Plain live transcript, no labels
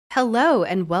Hello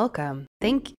and welcome.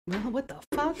 What the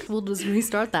fuck? We'll just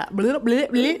restart that. Blip,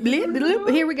 blip, blip, blip, blip.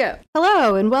 Here we go.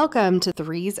 Hello and welcome to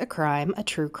Three's a Crime, a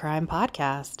true crime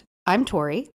podcast. I'm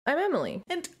Tori. I'm Emily.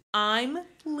 And I'm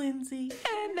Lindsey.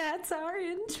 And that's our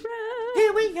intro.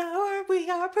 Here we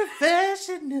are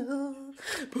professional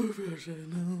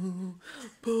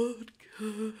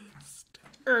podcasters.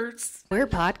 We're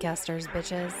podcasters,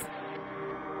 bitches.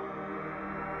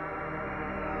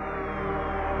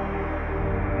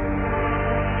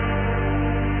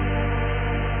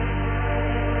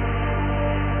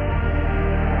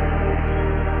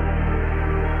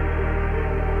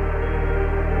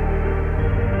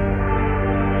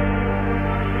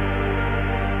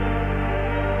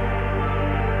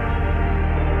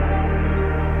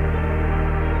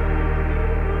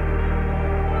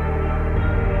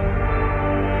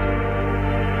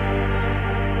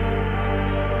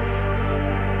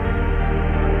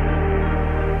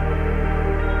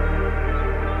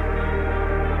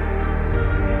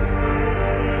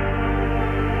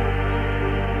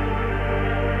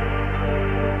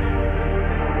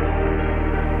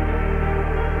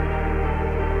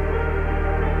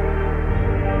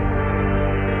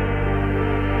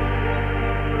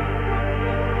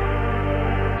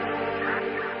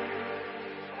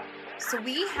 So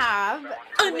we have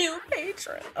A new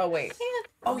patron. Oh, wait.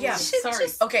 Oh, yeah. Sorry.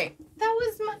 Okay. That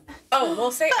was my. Oh,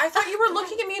 well, say, I thought you were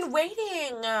looking at me and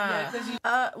waiting. Yeah,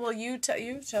 'cause well, you tell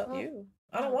you.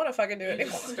 I don't want to fucking do it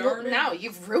anymore. Well, no,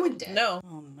 you've ruined it. No.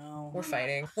 Oh no. We're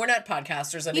fighting. We're not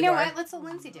podcasters You anymore. know what? Let's let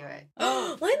Lindsay do it.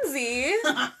 Oh, Lindsay.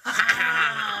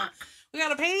 We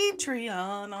got a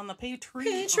Patreon on the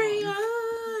Patreon.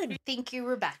 Thank you,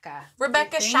 Rebecca.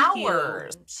 Rebecca Thank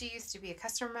Showers. She used to be a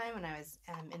customer of mine when I was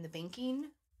in the banking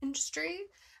industry.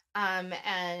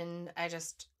 And I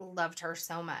just loved her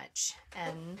so much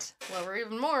and love her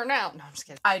even more now. No, I'm just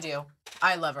kidding. I do.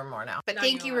 I love her more now. But Now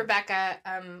thank you you, are. Rebecca.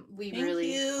 We Thank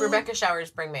really. you. Rebecca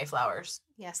Showers bring Mayflowers.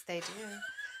 Yes, they do.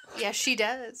 Yes, she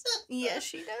does. Yes,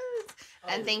 she does.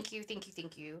 And thank you. Thank you.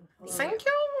 Thank you.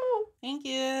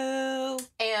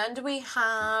 And we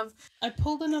have I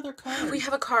pulled another card.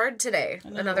 a card today.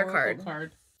 Another Oracle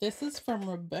card. This is from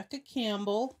Rebecca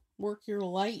Campbell, Work Your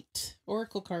Light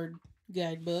Oracle card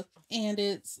guidebook, and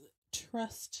it's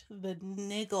Trust the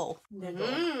Niggle.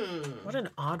 What an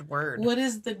odd word. What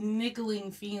is the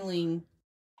niggling feeling?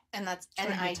 And that's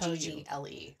Trying to tell you.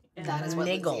 Niggle. That is what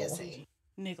Niggle. Lindsay is saying.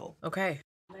 Niggle. Okay.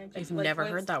 I've never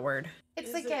heard that word. It's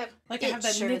Is like it- a Like I have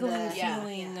that itch or niggling the- yeah,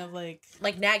 feeling of like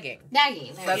Like nagging.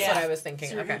 nagging. There That's you what go. I was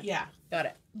thinking. Okay. Yeah. Got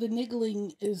it. The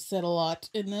niggling is said a lot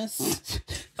in this.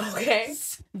 Okay.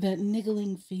 That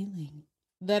niggling feeling.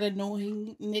 That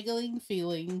annoying niggling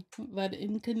feeling. That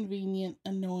inconvenient,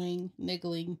 annoying,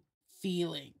 niggling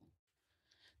feeling.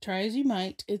 Try as you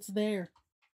might, it's there.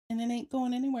 And it ain't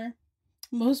going anywhere.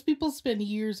 Most people spend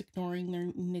years ignoring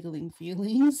their niggling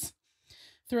feelings,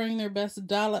 throwing their best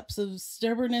dollops of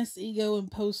stubbornness, ego,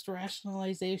 and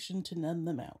post-rationalization to numb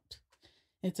them out.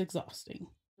 It's exhausting.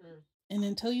 And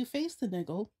until you face the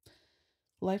niggle,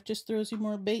 life just throws you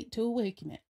more bait to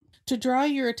awaken it. To draw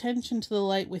your attention to the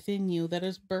light within you that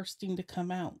is bursting to come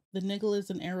out. The niggle is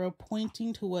an arrow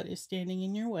pointing to what is standing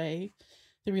in your way,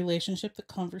 the relationship, the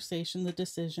conversation, the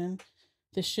decision,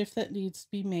 the shift that needs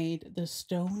to be made, the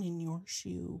stone in your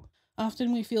shoe.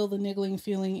 Often we feel the niggling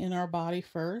feeling in our body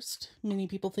first. Many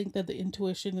people think that the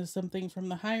intuition is something from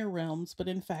the higher realms, but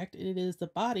in fact it is the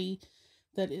body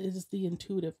that is the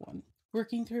intuitive one,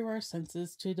 working through our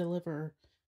senses to deliver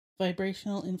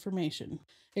vibrational information.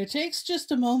 It takes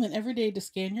just a moment every day to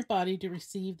scan your body to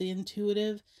receive the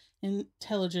intuitive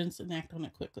intelligence and act on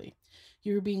it quickly.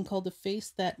 You're being called to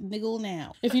face that niggle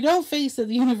now. If you don't face it,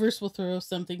 the universe will throw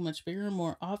something much bigger and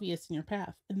more obvious in your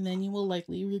path, and then you will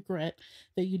likely regret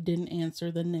that you didn't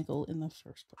answer the niggle in the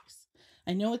first place.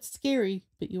 I know it's scary,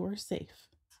 but you are safe.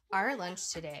 Our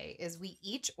lunch today is we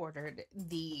each ordered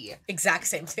the Exact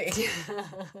same thing.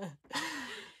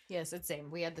 Yes, it's same.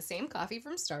 We had the same coffee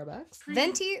from Starbucks.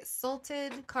 Venti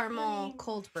salted caramel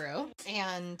cold brew.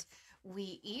 And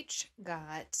we each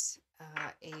got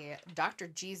a Dr.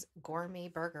 G's gourmet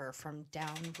burger from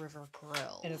Downriver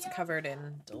Grill. And it's covered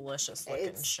in delicious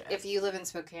looking shit. If you live in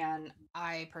Spokane,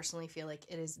 I personally feel like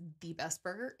it is the best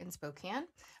burger in Spokane.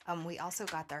 We also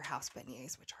got their house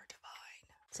beignets, which are divine.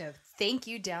 So thank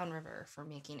you, Downriver, for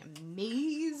making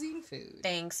amazing food.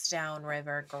 Thanks,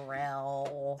 Downriver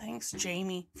Grill. Thanks,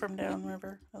 Jamie from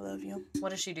Downriver. I love you. What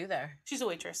does she do there? She's a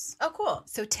waitress. Oh, cool.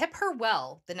 So tip her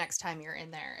well the next time you're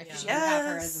in there if Yeah. you have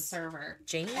her as a Yes. server.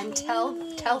 Jamie. And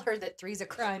tell her that Three's a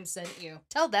Crime sent you.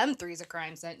 Tell them Three's a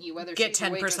Crime sent you. Whether Get she's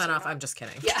a waitress 10% or off. not. I'm just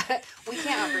kidding. Yeah, we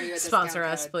can't offer you a Sponsor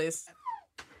discount us, code. please.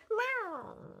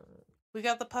 We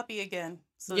got the puppy again.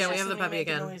 So Yeah, we she's have the gonna be puppy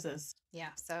making again. Noises. Yeah,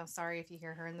 so sorry if you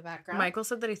hear her in the background. Michael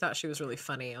said that he thought she was really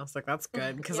funny. I was like, that's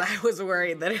good, because I was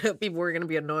worried that people were going to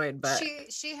be annoyed, but...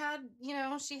 She had,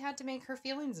 she had to make her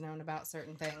feelings known about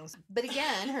certain things. But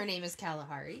again, her name is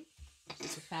Kalahari.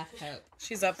 She's a Path of Hope.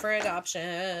 She's up for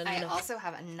adoption. I also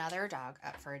have another dog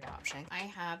up for adoption. I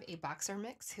have a boxer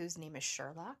mix whose name is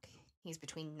Sherlock. He's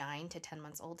between 9 to 10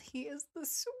 months old. He is the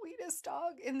sweetest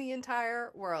dog in the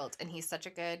entire world, and he's such a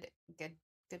good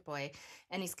boy.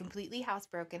 And he's completely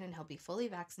housebroken, and he'll be fully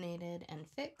vaccinated and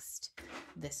fixed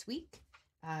this week.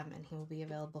 And he will be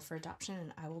available for adoption,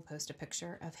 and I will post a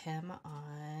picture of him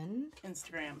on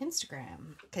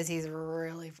Instagram because he's a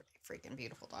really freaking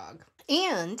beautiful dog.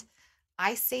 And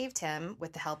I saved him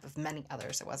with the help of many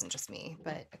others. It wasn't just me,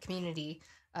 but a community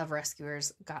of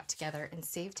rescuers got together and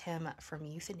saved him from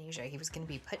euthanasia. He was going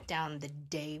to be put down the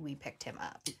day we picked him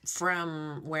up.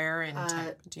 From where in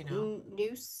do you know?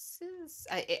 Neuces?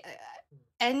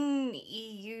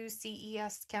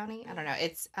 Neuces County? I don't know.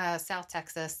 It's South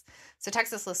Texas. So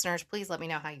Texas listeners, please let me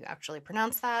know how you actually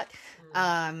pronounce that.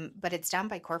 But it's down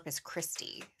by Corpus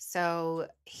Christi. So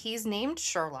he's named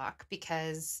Sherlock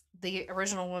because the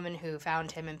original woman who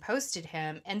found him and posted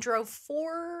him and drove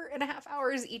 4.5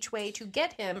 hours each way to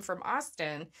get him from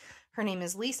Austin, her name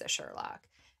is Lisa Sherlock.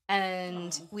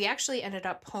 And we actually ended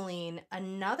up pulling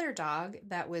another dog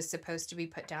that was supposed to be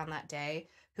put down that day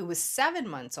who was 7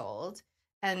 months old.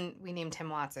 And we named him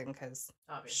Watson because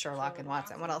Sherlock and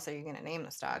Watson. What else are you going to name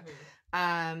this dog?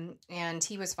 And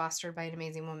he was fostered by an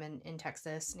amazing woman in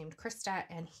Texas named Krista,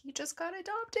 and he just got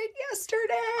adopted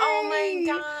yesterday. Oh my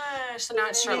gosh. So now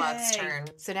it's Sherlock's turn.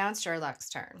 So now it's Sherlock's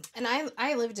turn. And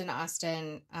I lived in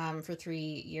Austin for 3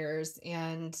 years,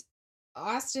 and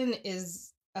Austin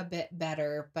is a bit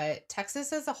better, but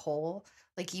Texas as a whole,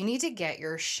 like, you need to get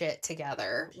your shit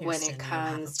together when it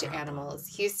comes to animals.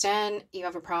 Houston, you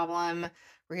have a problem.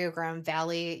 Rio Grande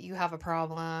Valley, you have a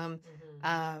problem.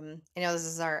 I know this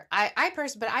is but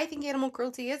I think animal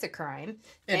cruelty is a crime.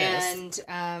 There's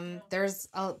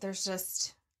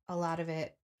just a lot of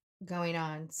it going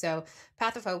on. So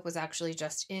Path of Hope was actually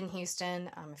just in Houston.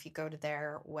 If you go to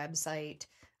their website,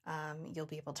 you'll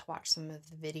be able to watch some of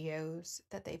the videos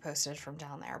that they posted from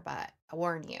down there. But I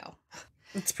warn you,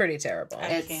 it's pretty terrible.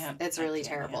 It's really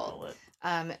terrible.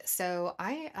 So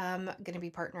I am going to be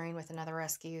partnering with another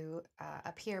rescue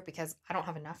up here because I don't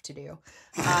have enough to do.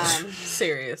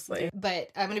 Seriously.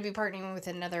 But I'm going to be partnering with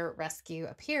another rescue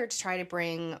up here to try to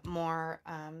bring more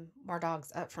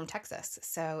dogs up from Texas.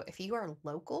 So if you are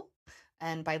local,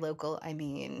 and by local I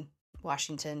mean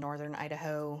Washington, Northern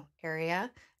Idaho area,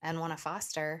 and want to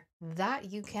foster, that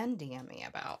you can DM me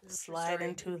about. Slide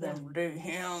into them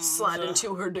DMs. Slide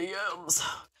into her DMs.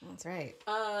 That's right.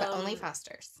 But only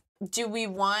fosters. Do we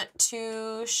want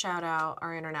to shout out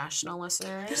our international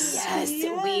listeners? Yes,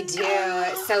 we do.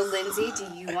 So, Lindsay, do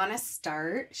you want to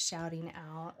start shouting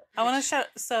out? I want to shout.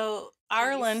 So,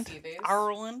 Ireland,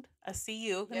 I see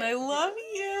you, and I love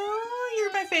you.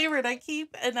 You're my favorite. I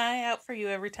keep an eye out for you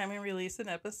every time I release an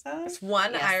episode. It's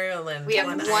one Ireland. We have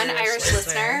one Irish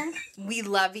listener. We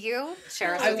love you.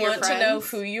 Share us with your friends. I want to know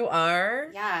who you are.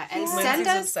 Yeah, and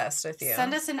obsessed with you.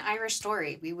 Send us an Irish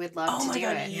story. We would love to do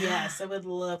it. Yes, I would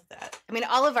love that. I mean,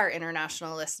 all of our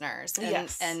international listeners.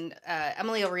 And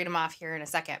Emily will read them off here in a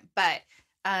second. But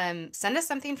send us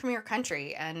something from your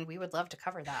country, and we would love to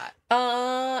cover that.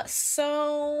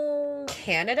 So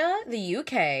Canada, the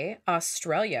UK,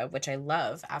 Australia, which I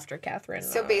love after Catherine.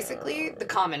 So basically, the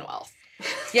Commonwealth.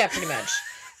 Yeah, pretty much.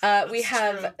 We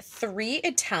have 3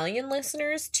 Italian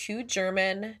listeners, 2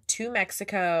 German, 2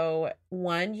 Mexico,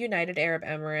 1 United Arab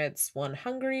Emirates, 1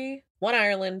 Hungary, 1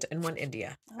 Ireland, and 1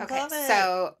 India. Okay,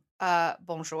 so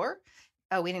bonjour.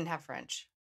 Oh, we didn't have French.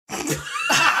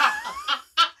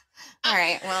 All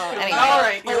right. Well, anyway. All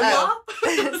right. Hola.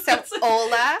 So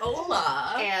hola.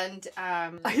 Hola. And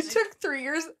I took 3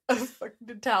 years of fucking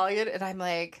Italian, and I'm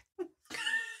like,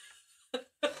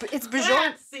 it's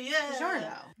buongiorno.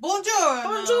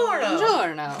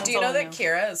 Buongiorno. Do you know that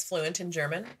Kira is fluent in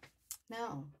German?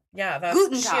 No. Yeah,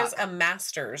 she has a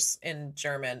master's in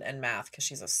German and math because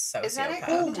she's a sociopath. Is that it?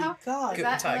 Guten Tag?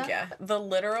 Guten Tag, yeah. The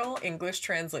literal English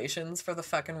translations for the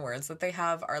fucking words that they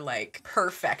have are like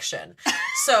perfection.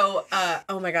 So,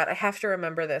 oh my God, I have to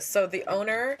remember this. So the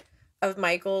owner of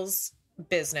Michael's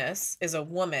business is a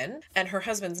woman, and her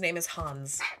husband's name is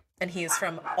Hans, and he is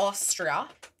from Austria.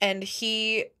 And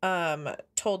he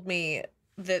told me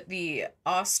that the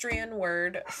Austrian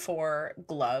word for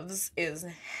gloves is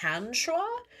Handschuhe,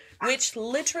 which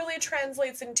literally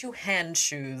translates into hand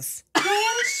shoes.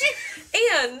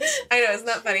 And I know, isn't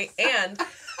that funny? And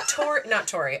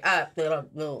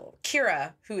little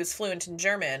Kira, who is fluent in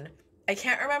German, I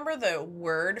can't remember the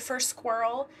word for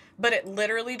squirrel, but it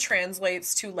literally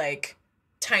translates to like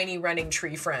tiny running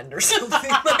tree friend or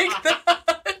something like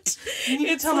that. You need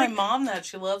to tell my mom that.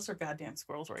 She loves her goddamn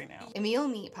squirrels right now. Emil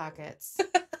Meat Pockets,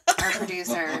 our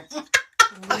producer,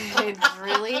 would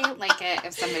really like it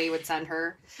if somebody would send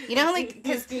her, you know, like,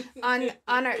 because on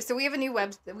our, so we have a new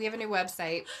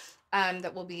website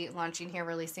that we'll be launching here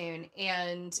really soon,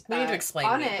 and we need to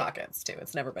explain Meat Pockets too.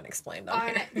 It's never been explained on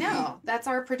here. No, that's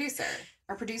our producer.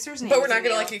 Our producer's name. But we're not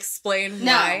gonna like explain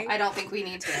no, why. I don't think we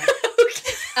need to.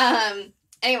 Okay.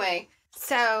 Anyway,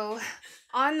 so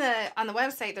on the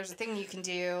website, there's a thing you can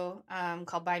do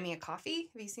called Buy Me a Coffee.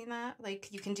 Have you seen that? Like,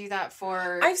 you can do that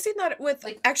for... I've seen that with,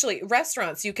 like, actually,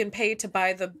 restaurants. You can pay to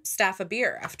buy the staff a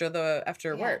beer after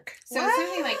work. So it's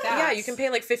something like that. Yeah, you can pay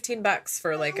like $15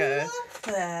 for like a...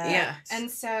 Yeah.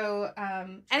 And so,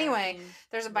 anyway,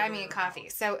 there's a Buy Me a Coffee.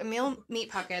 So Emil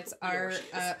Meat Pockets, our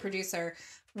producer,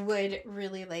 would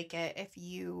really like it if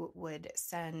you would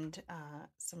send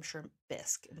some shrimp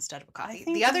bisque instead of a coffee.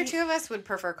 The other two of us would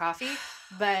prefer coffee,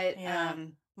 but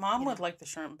Mom would like the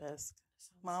shrimp bisque.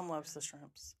 Mom loves the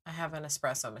shrimps. I have an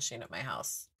espresso machine at my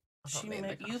house. You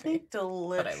make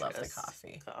delicious. But I love the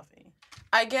coffee.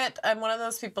 I'm one of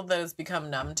those people that has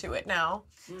become numb to it now.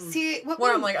 See,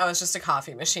 I'm like, oh, it's just a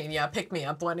coffee machine. Yeah, pick me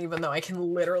up one, even though I can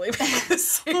literally make the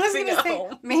same thing at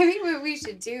home. Maybe what we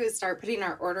should do is start putting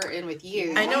our order in with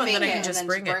you. I know, and then I can just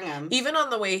bring it. Even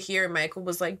on the way here, Michael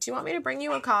was like, do you want me to bring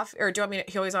you a coffee? Or do you want me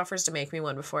to... He always offers to make me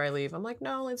one before I leave. I'm like,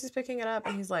 no, Lindsay's picking it up.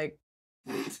 And he's like,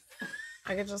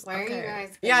 I could just... Why are you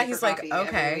guys... Yeah, he's like,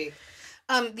 okay.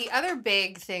 The other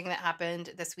big thing that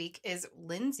happened this week is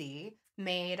Lindsey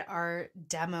made our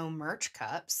demo merch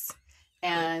cups.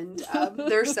 And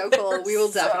they're so cool. We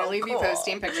will definitely be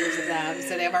posting pictures of them.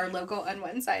 So they have our logo on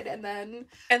one side, and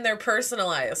they're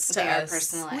personalized. They are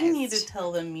personalized. We need to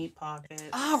tell them Meat Pockets.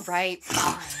 All right,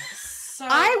 fine.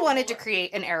 I wanted to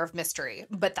create an air of mystery,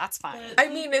 but that's fine. I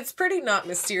mean, it's pretty not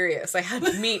mysterious. I had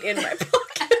meat in my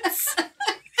pockets.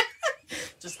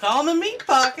 Just call them Meat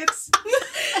Pockets.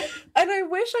 And I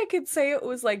wish I could say it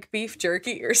was like beef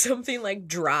jerky or something like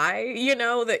dry, you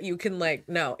know, that you can like,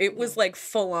 no, it was like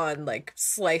full on like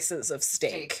slices of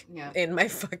steak in my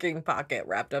fucking pocket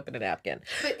wrapped up in a napkin.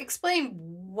 But explain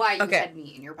why you had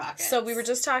meat in your pocket. So we were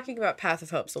just talking about Path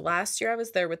of Hope. So last year I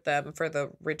was there with them for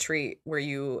the retreat where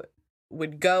you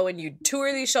would go and you'd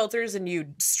tour these shelters and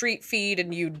you'd street feed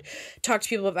and you'd talk to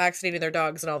people about vaccinating their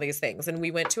dogs and all these things. And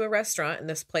we went to a restaurant and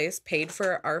this place paid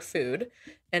for our food,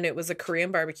 and it was a Korean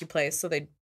barbecue place. So they'd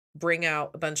bring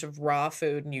out a bunch of raw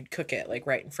food and you'd cook it like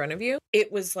right in front of you.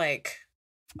 It was like,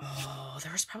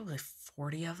 there was probably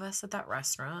 40 of us at that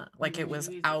restaurant. Like it was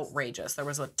outrageous. There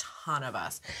was a ton of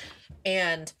us.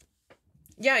 And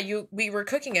yeah, we were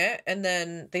cooking it and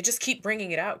then they just keep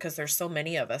bringing it out because there's so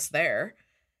many of us there.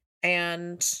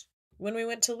 And when we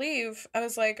went to leave, I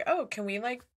was like, oh, can we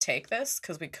like take this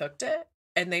because we cooked it?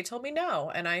 And they told me no.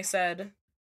 And I said,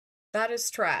 that is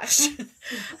trash.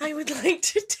 I would like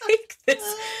to take this.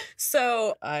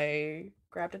 So I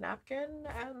grabbed a napkin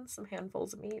and some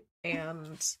handfuls of meat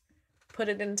and put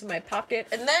it into my pocket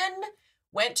and then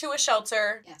went to a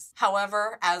shelter. Yes.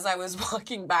 However, as I was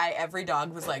walking by, every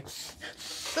dog was like...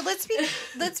 But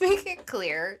let's make it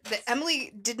clear that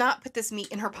Emily did not put this meat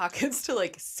in her pockets to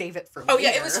like save it for later. Oh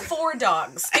yeah, it was 4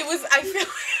 dogs. It was, I feel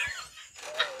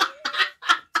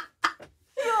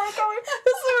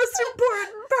this is the most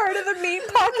important part of the meat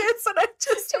pockets, and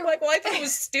I'm like, well, I thought it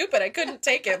was stupid. I couldn't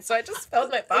take it, so I just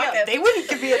filled my pocket. Yeah, they wouldn't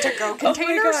give me a to-go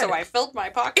container, so I filled my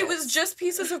pocket. It was just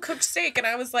pieces of cooked steak, and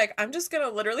I was like, I'm just gonna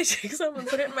literally take some and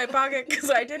put it in my pocket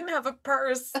because I didn't have a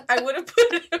purse. I would have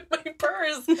put it in my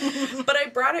purse, but I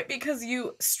brought it because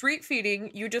street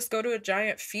feeding, you just go to a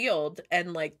giant field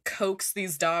and like coax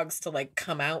these dogs to like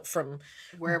come out from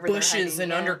wherever bushes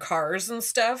and under cars and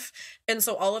stuff, and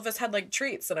so all of us had like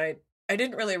treats, and I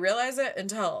didn't really realize it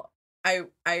until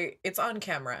it's on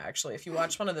camera, actually. If you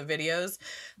watch one of the videos,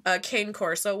 Cane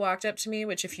Corso walked up to me,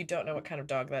 which if you don't know what kind of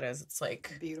dog that is, it's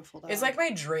like... A beautiful dog. It's like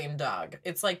my dream dog.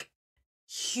 It's like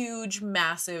huge,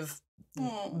 massive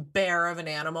bear of an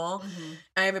animal. Mm-hmm.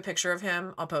 I have a picture of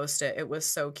him. I'll post it. It was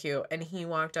so cute. And he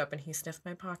walked up and he sniffed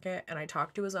my pocket and I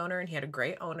talked to his owner and he had a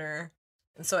great owner.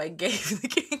 And so I gave the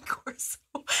Cane Corso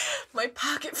my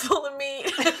pocket full of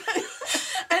meat.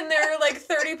 And there are like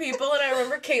 30 people, and I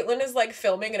remember Caitlin is like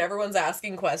filming, and everyone's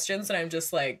asking questions, and I'm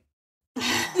just like,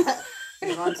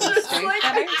 I'm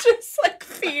just like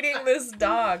feeding this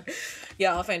dog.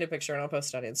 Yeah, I'll find a picture and I'll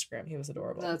post it on Instagram. He was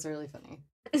adorable. That's really funny.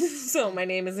 So my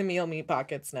name is Emil Meat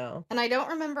Pockets now. And I don't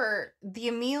remember, the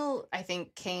Emil, I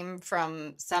think, came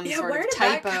from some Yeah, sort where of did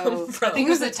that typo. come from? I think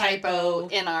it was a typo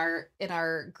in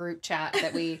our group chat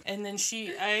that we. And then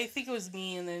I think it was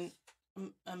me, and then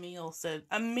Emil said,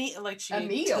 like she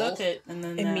Emil? took it, and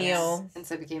then Emil. And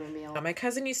so it became Emil. My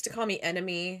cousin used to call me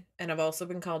Enemy, and I've also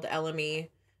been called Elemy.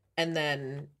 And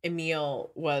then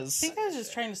Emil was. I think I was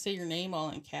just trying to say your name all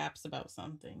in caps about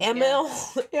something. Emil.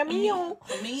 Yeah. Emil.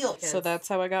 Emil. So that's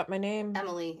how I got my name.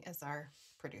 Emily is our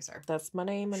producer. That's my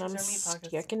name, and She's I'm our meat pockets.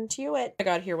 sticking to it. I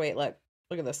got here. Wait, look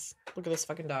at this. Look at this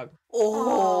fucking dog.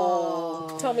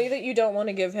 Oh. Tell me that you don't want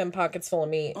to give him pockets full of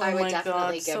meat. I would my definitely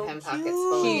God, give so him pockets cute.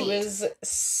 full of He meat. was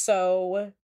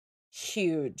so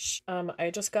huge.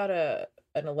 I just got an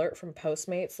alert from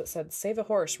Postmates that said, "Save a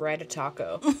horse, ride a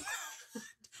taco."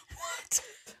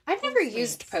 I've never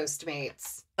used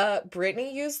Postmates.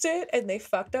 Brittany used it and they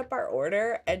fucked up our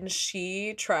order, and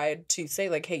she tried to say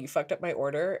like, "Hey, you fucked up my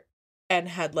order," and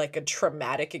had like a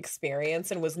traumatic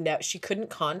experience and was she couldn't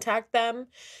contact them.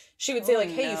 She would say like,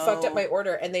 "Hey, you fucked up my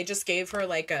order," and they just gave her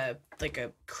like a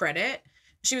credit.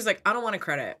 She was like, "I don't want a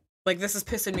credit. Like, this is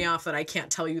pissing me off that I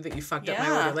can't tell you that you fucked up my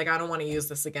order. Like, I don't want to use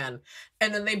this again."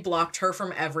 And then they blocked her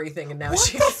from everything, and now we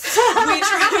tried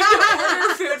to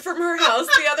order food from her house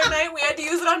the other night. We had to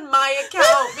use it on my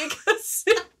account because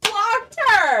it blocked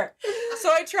her.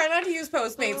 So I try not to use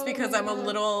Postmates because I'm a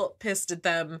little pissed at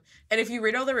them. And if you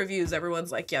read all the reviews,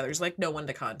 everyone's like, yeah, there's like no one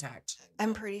to contact.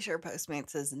 I'm pretty sure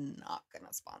Postmates is not going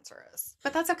to sponsor us.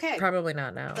 But that's okay. Probably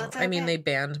not now. That's I mean, okay. they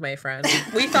banned my friend.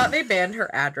 We thought they banned her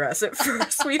address at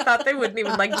first. We thought they wouldn't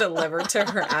even like deliver to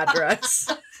her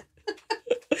address.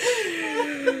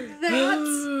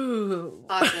 That's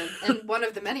awesome. And one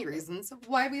of the many reasons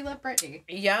why we love Brittany.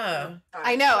 Yeah.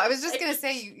 I know. I was just going to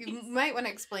say, you might want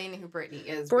to explain who Brittany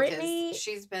is. Brittany because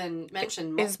she's been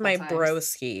mentioned is multiple my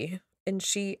times. broski. And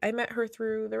I met her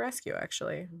through the rescue,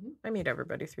 actually. Mm-hmm. I meet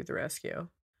everybody through the rescue.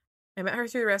 I met her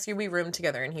through the rescue. We roomed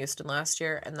together in Houston last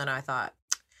year. And then I thought,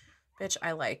 bitch,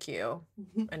 I like you.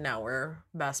 And now we're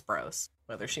best bros,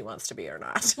 whether she wants to be or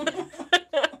not.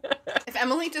 If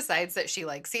Emily decides that she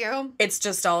likes you, It's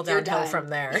just all You're downhill done. from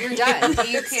there. you're done.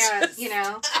 You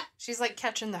can't, she's like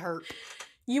catching the herp.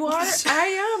 You are.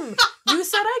 I am. You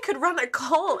said I could run a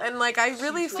cult, and like I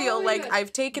really feel like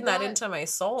I've taken that into my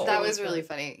soul. That was really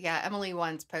funny. Yeah, Emily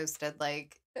once posted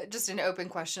like just an open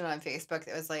question on Facebook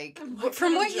that was like,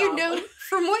 from what you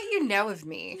know of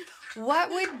me, what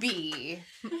would be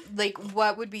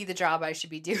the job I should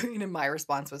be doing? And my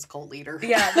response was cult leader.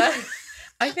 Yeah,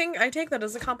 I think I take that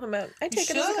as a compliment. I take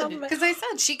it as a compliment. Because I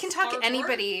said she can talk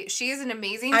anybody. She is an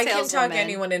amazing I saleswoman. can talk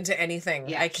anyone into anything.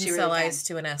 Yeah, I can she really sell can. ice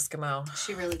to an Eskimo.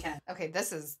 She really can. Okay,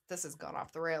 this has gone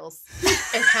off the rails.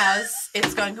 It has.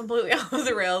 It's gone completely off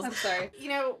the rails. I'm sorry.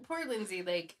 Poor Lindsay,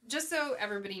 like, just so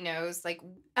everybody knows, like,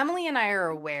 Emily and I are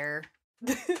aware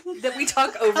that we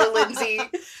talk over Lindsay.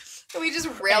 That we just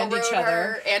railroad each other.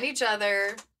 her and each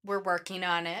other. We're working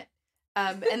on it.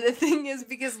 And the thing is,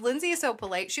 because Lindsay is so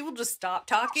polite, she will just stop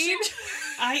talking.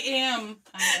 I am.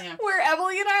 Where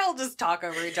Emily and I will just talk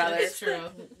over each other. That's true.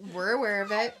 We're aware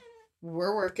of it.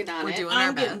 We're working on it. doing I'm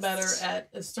our getting best. better at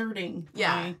asserting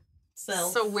Yeah.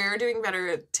 myself. So we're doing better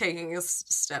at taking a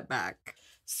step back.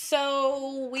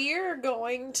 So we're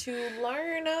going to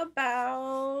learn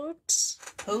about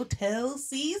Hotel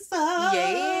Cecil.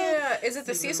 Yeah. Is it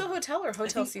the Cecil Hotel or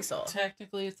Hotel Cecil?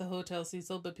 Technically, it's the Hotel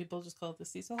Cecil, but people just call it the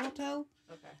Cecil Hotel.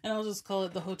 Okay. And I'll just call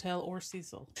it the Hotel or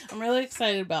Cecil. I'm really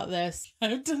excited about this.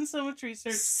 I've done so much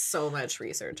research. So much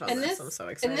research on And this. this- I'm so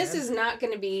excited. And this is not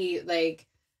going to be like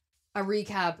a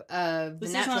recap of the This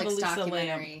is not Netflix Elisa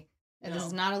documentary. And this No.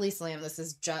 is not Elisa Lam. This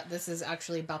is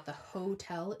actually about the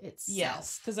hotel itself.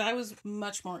 Yes, because I was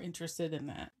much more interested in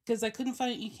that. Because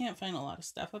you can't find a lot of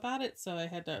stuff about it, so I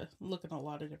had to look in a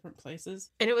lot of different places.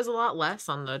 And it was a lot less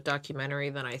on the documentary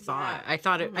than I thought. Yeah. I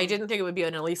thought I Mhm. didn't think it would be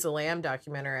an Elisa Lam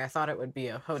documentary. I thought it would be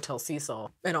a Hotel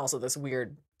Cecil. And also this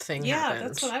weird thing Yeah, happened.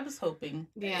 that's what I was hoping.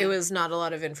 Yeah. It was not a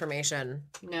lot of information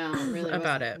No, it really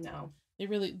about wasn't. it. No.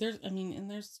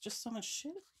 There's just so much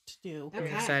shit to do. I'm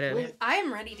excited. Well, I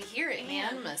am ready to hear it, man.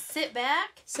 I'm gonna sit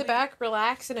back. Sit back,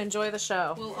 relax, and enjoy the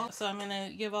show. Well, also, I'm going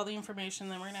to give all the information,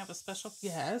 then we're going to have a special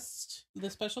guest. The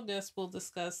special guest will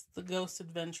discuss the Ghost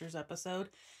Adventures episode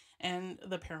and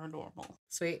the paranormal.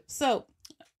 Sweet. So,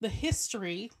 the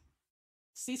history.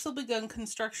 Cecil began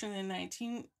construction in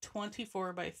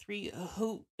 1924 by three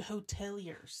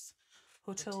hoteliers.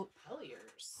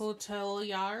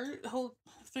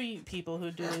 Three people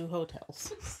who do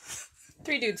hotels.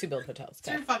 3 dudes who build hotels.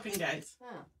 Okay. Three fucking guys. Oh.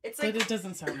 It's But like it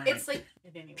doesn't sound right. it's like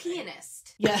Anyway.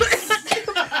 pianist. Yes.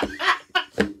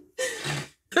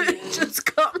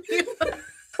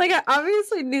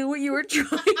 obviously knew what you were trying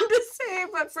to say,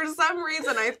 but for some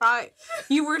reason I thought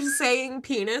you were saying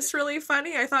penis really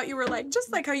funny. I thought you were like,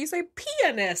 just like how you say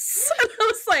pianist. And I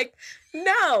was like,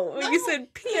 no, you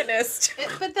said pianist.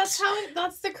 But that's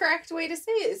the correct way to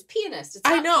say it, is pianist. It's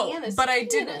I not know, pianist, but I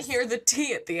it's didn't pianist. hear the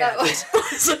T at the end. Oh.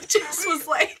 So it just was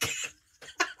like...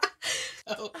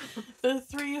 Oh, the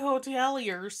three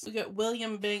hoteliers. We got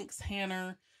William Banks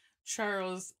Hanner,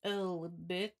 Charles L.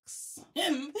 Dix,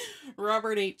 and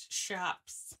Robert H.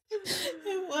 Shops.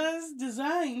 It was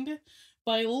designed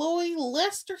by Loy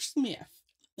Lester Smith,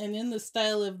 and in the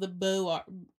style of the Beaux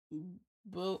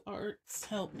Arts,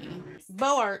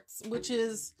 which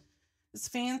is this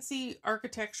fancy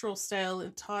architectural style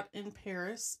and taught in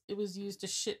Paris. It was used a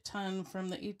shit ton from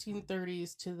the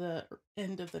 1830s to the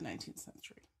end of the 19th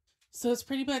century. So it's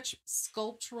pretty much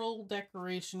sculptural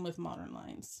decoration with modern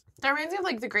lines. That reminds me of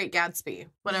like The Great Gatsby,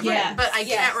 whatever. Yes. But I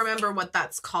can't remember what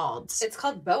that's called. It's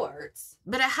called Beaux Arts.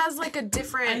 But it has like a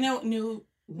different... I know Nouveau.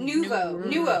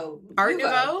 Art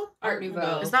Nouveau? Art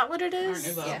Nouveau. Is that what it is?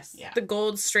 Art Nouveau. Yes. Yeah. The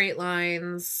gold straight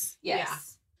lines. Yes. Yeah.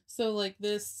 So like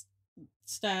this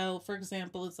style, for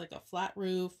example, is like a flat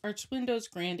roof, arched windows,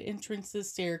 grand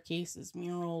entrances, staircases,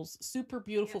 murals, super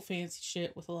beautiful fancy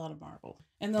shit with a lot of marble.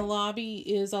 And the lobby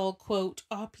is all, quote,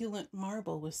 opulent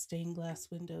marble with stained glass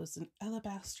windows and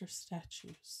alabaster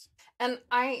statues. And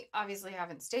I obviously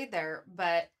haven't stayed there,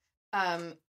 but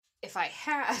if I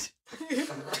had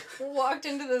walked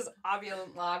into this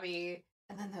opulent lobby,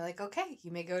 and then they're like, okay,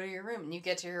 you may go to your room. And you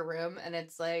get to your room, and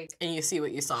it's like... And you see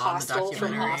what you saw Hostel in the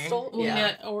from documentary. Hostel? Well,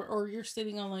 Yeah. or you're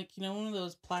sitting on like, you know, one of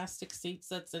those plastic seats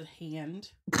that's a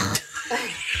hand.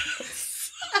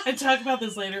 I talk about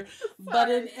this later. But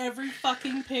in every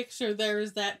fucking picture, there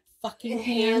is that fucking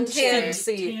hand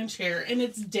seat. chair. And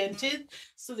it's dented,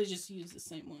 so they just use the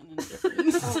same one in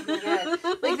different. Oh my God.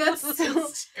 Like, that's so...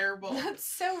 It's terrible. That's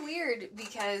so weird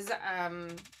because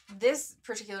this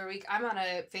particular week I'm on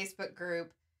a Facebook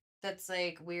group that's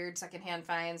like weird secondhand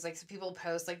finds. Like, so people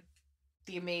post like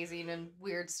the amazing and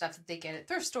weird stuff that they get at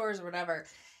thrift stores or whatever.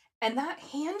 And that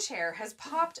hand chair has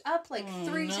popped up like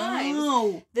 3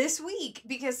 times this week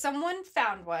because someone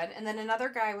found one, and then another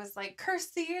guy was like,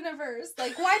 curse the universe.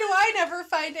 Like, why do I never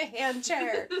find a hand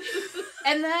chair?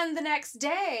 And then the next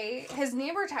day, his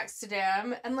neighbor texted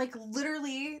him, and like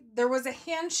literally there was a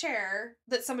hand chair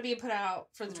that somebody had put out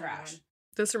for the trash.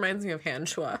 This reminds me of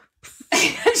Hanshua.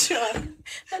 Handshoes.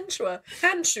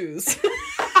 Hand shoes.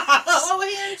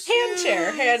 Hand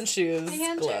chair. Hand shoes.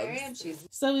 Hand gloves. chair. Hand shoes.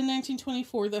 So in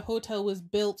 1924, the hotel was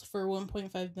built for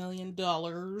 $1.5 million,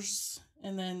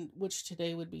 and then which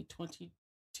today would be $22.2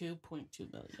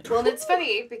 million. Well, and it's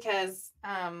funny because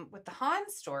with the Han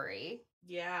story,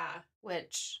 Yeah.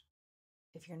 which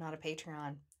if you're not a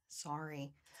Patreon,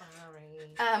 sorry.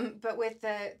 But with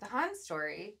the Han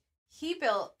story, he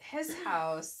built his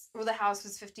house. Well, the house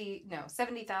was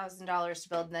 $70,000 to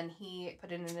build, and then he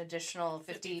put in an additional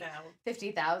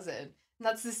 $50,000. And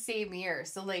that's the same year.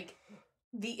 So like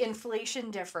the inflation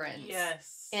difference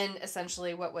in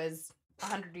essentially what was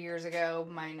 100 years ago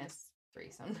minus 3,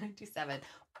 so 97.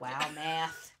 Wow,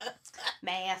 maths.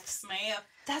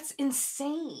 That's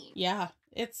insane. Yeah,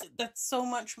 that's so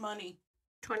much money.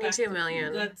 22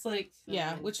 million. That's like,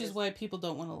 yeah, which is why people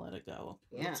don't want to let it go.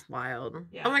 Yeah. It's wild.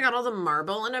 Yeah. Oh my God, all the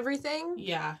marble and everything.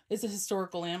 Yeah, it's a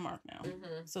historical landmark now,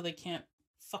 Mm-hmm. so they can't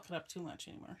fuck it up too much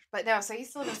anymore. But no, so I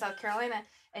used to live in South Carolina,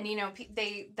 and you know,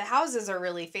 the houses are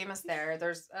really famous there.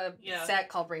 There's a set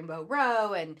called Rainbow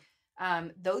Row, and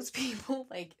those people,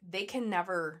 like, they can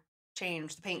never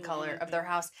change the paint color of their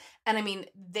house. And I mean,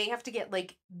 they have to get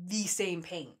like the same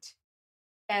paint.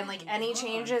 And like any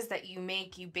changes that you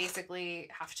make, you basically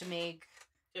have to make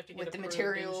with the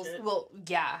materials. Well,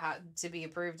 yeah, to be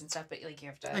approved and stuff, but like you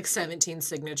have to like 17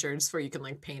 signatures where you can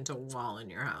like paint a wall in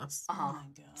your house. Oh my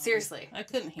God. Seriously. I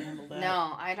couldn't handle that.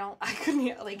 No, I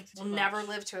couldn't, like, we'll never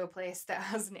live to a place that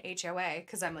has an HOA,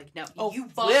 because I'm like, no, you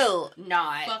will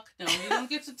not. Fuck no, you don't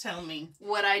get to tell me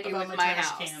what I do about with my trash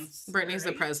house. cans. Brittany's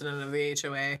the Right? president of the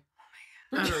HOA.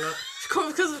 I don't know.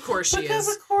 Because of course she Because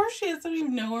is. of course she is. I don't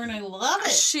even know her and I love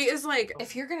it. She is like...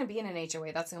 If you're going to be in an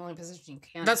HOA, that's the only position you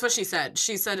can. That's what she said.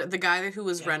 She said the guy who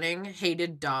was running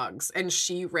hated dogs, and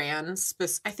she ran...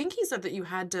 I think he said that you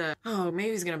had to... Oh,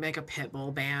 maybe he's going to make a pit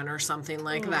bull ban or something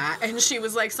like that. And she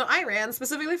was like, so I ran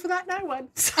specifically for that, and I won.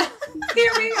 So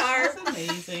here we are. That's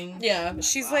amazing. Yeah,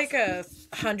 she's like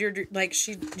 100... Like,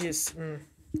 she just...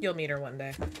 you'll meet her one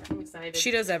day. I'm excited.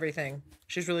 She does everything.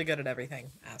 She's really good at everything.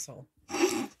 Asshole.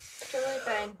 Totally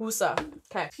fine. Woosa.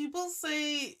 Okay. People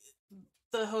say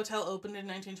the hotel opened in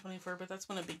 1924, but that's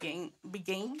when it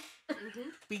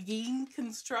began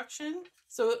construction.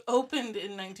 So it opened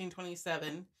in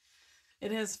 1927,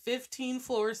 It has 15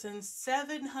 floors and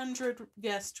 700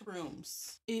 guest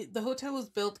rooms. The hotel was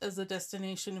built as a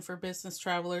destination for business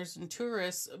travelers and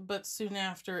tourists, but soon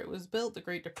after it was built, the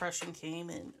Great Depression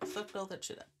came and fucked all that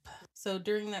shit up. So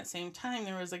during that same time,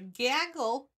 there was a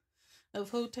gaggle of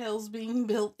hotels being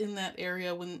built in that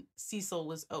area when Cecil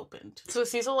was opened. So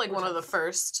Cecil, like, one of the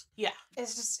first? Yeah.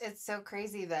 It's so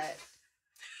crazy that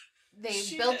they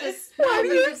She built did. this. Why do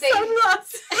you have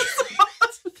sunglasses?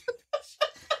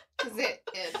 Because it.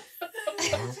 Because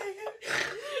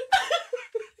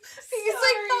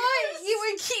I thought you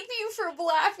would keep you from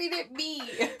laughing at me.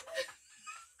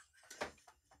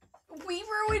 We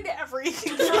ruined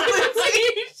everything for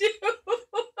Lindsay.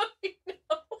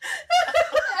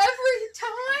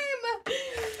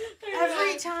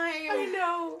 Every time. I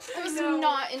know. It was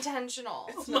not intentional.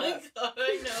 Oh my god,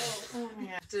 I know. Oh my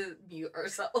god. To mute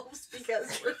ourselves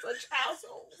because we're such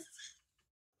assholes.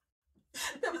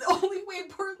 That was the only way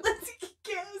poor Lindsay could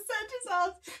get a sentence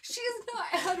off. She has not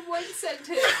had one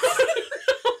sentence.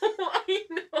 I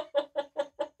know.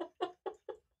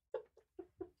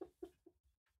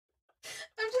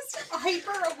 I'm just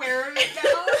hyper aware of it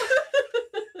now.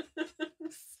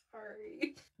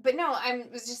 Sorry. But no, I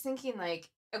was just thinking, like,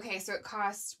 okay, so it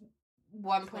cost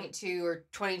 $1.2 or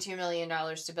 $22 million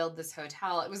to build this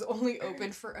hotel. It was only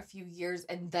open for a few years,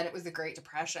 and then it was the Great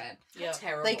Depression. Yeah.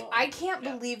 Terrible. Like, I can't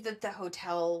believe that the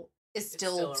hotel is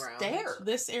still still around. there.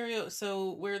 This area,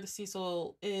 so where the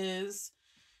Cecil is,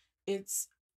 it's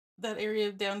that area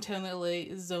of downtown LA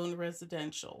is zoned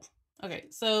residential. Okay,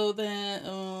 so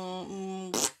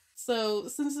then, so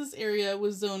since this area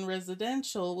was zoned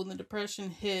residential, when the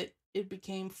Depression hit, it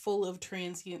became full of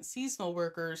transient seasonal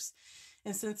workers.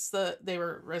 And since they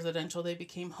were residential, they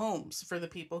became homes for the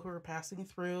people who were passing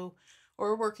through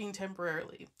or working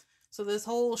temporarily. So this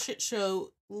whole shit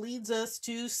show leads us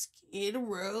to Skid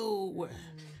Row.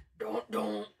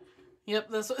 Don't. Yep,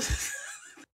 that's what...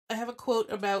 I have a quote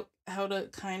about how to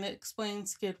kind of explain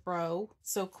Skid Row.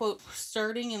 So, quote,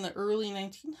 starting in the early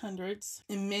 1900s,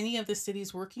 in many of the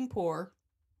city's working poor,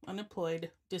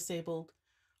 unemployed, disabled,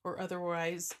 or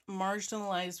otherwise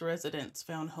marginalized residents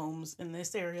found homes in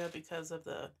this area because of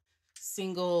the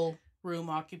single room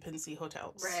occupancy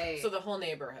hotels. Right. So the whole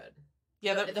neighborhood.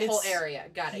 Yeah, The whole area.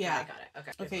 Got it. Yeah. Got it.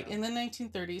 Okay. Okay, in the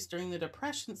 1930s, during the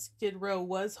Depression, Skid Row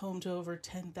was home to over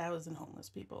 10,000 homeless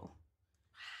people.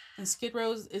 And Skid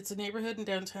Row's, it's a neighborhood in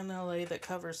downtown LA that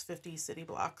covers 50 city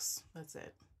blocks. That's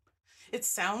it. It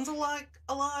sounds a lot,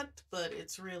 but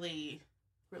it's really,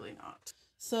 really not.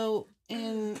 So,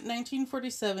 in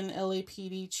 1947,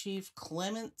 LAPD Chief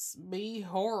Clements B.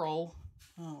 Horrell,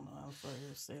 I don't know how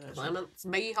to say that. Clements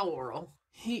B. Horrell.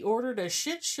 He ordered a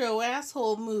shit show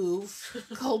asshole move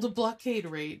called a blockade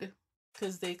raid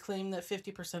because they claim that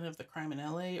 50% of the crime in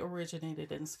LA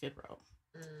originated in Skid Row.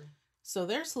 So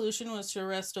their solution was to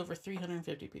arrest over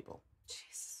 350 people.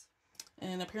 Jeez.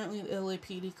 And apparently the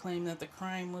LAPD claimed that the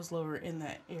crime was lower in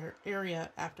that area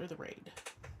after the raid.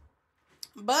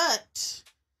 But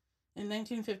in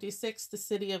 1956, the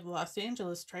city of Los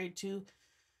Angeles tried to,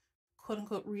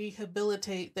 quote-unquote,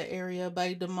 rehabilitate the area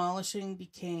by demolishing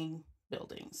decaying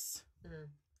buildings.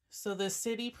 So the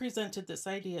city presented this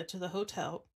idea to the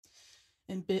hotel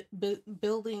and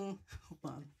building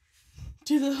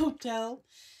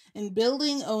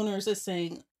owners is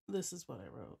saying, this is what I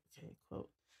wrote, okay, quote,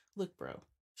 look, bro,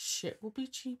 shit will be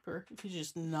cheaper if you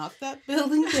just knock that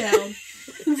building down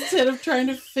instead of trying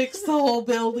to fix the whole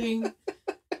building.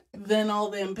 Then all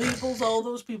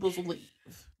those people will leave.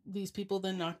 These people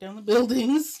then knock down the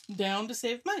buildings down to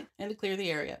save money and to clear the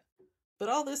area. But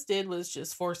all this did was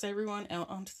just force everyone out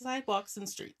onto the sidewalks and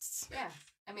streets. Yeah.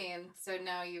 I mean, so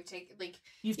now you've taken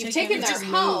taken their just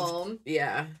home.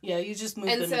 Yeah. Yeah, you just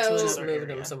moved And them so- into Just another moved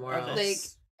them area somewhere of else.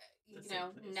 this.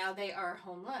 Now they are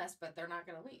homeless, but they're not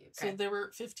going to leave. So there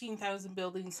were 15,000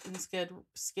 buildings in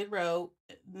Skid Row,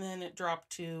 and then it dropped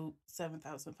to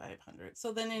 7,500.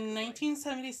 So then in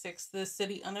 1976, the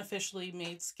city unofficially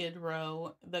made Skid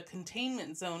Row the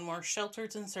containment zone where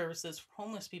shelters and services for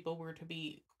homeless people were to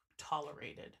be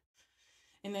tolerated.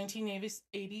 In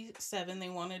 1987, they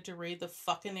wanted to raid the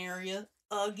fucking area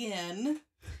again.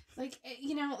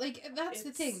 That's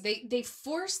the thing. They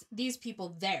forced these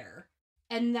people there.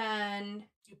 And then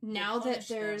now that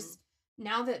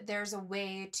there's a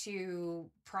way to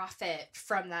profit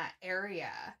from that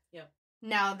area,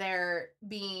 now they're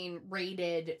being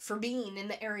raided for being in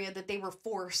the area that they were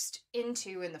forced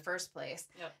into in the first place.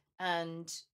 Yep. And,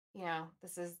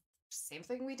 this is the same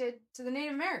thing we did to the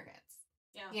Native Americans.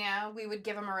 Yeah. We would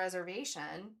give them a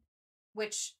reservation,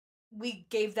 which we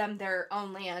gave them their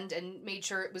own land and made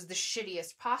sure it was the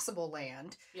shittiest possible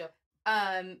land. Yep.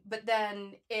 But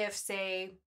then if,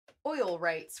 say, oil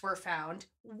rights were found,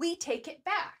 we take it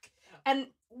back. And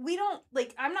we don't,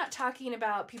 like, I'm not talking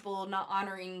about people not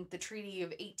honoring the Treaty of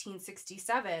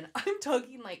 1867. I'm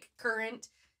talking, like, current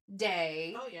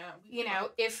day. Oh, yeah. You know,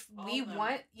 if we them.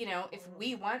 want, you know, if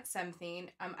we want something,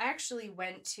 I actually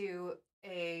went to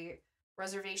a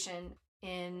reservation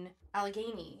in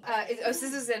Allegheny. This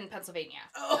is in Pennsylvania.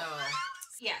 Oh.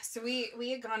 Yeah, so we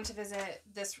had gone to visit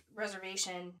this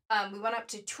reservation. We went up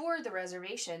to tour the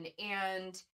reservation,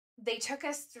 and they took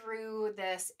us through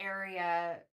this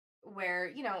area where,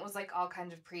 you know, it was like all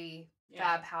kinds of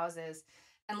prefab houses.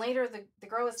 And later the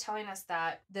girl was telling us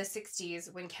that the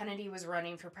 60s, when Kennedy was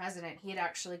running for president, he had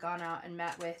actually gone out and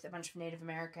met with a bunch of Native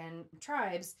American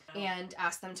tribes and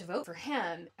asked them to vote for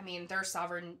him. I mean, they're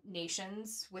sovereign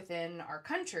nations within our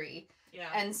country. Yeah.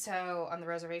 And so, on the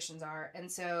reservations are. And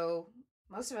so,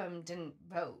 most of them didn't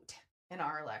vote in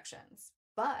our elections.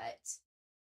 But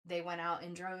they went out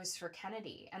in droves for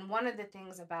Kennedy. And one of the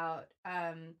things about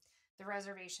the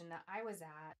reservation that I was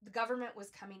at, the government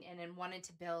was coming in and wanted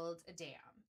to build a dam.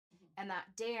 And that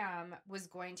dam was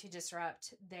going to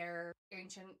disrupt their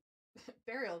ancient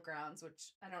burial grounds,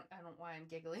 which I don't know why I'm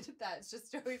giggling at that. It's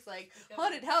just always like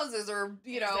haunted houses or,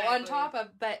 you know, on top of.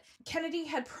 But Kennedy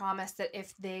had promised that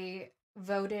if they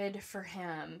voted for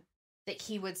him, that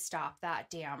he would stop that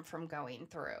dam from going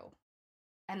through.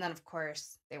 And then, of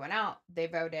course, they went out, they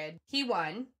voted, he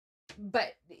won.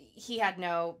 But he had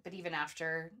but even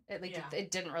after,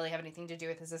 it didn't really have anything to do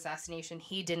with his assassination.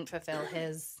 He didn't fulfill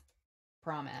his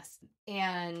promise.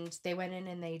 And they went in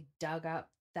and they dug up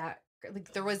that, like,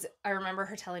 I remember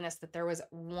her telling us that there was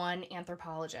one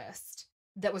anthropologist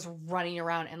that was running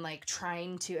around and, like,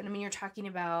 trying to, and I mean, you're talking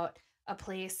about a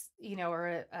place, you know,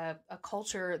 or a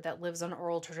culture that lives on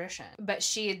oral tradition. But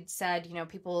she had said, you know,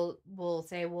 people will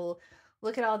say, well,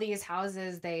 look at all these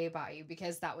houses they bought you,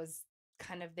 because that was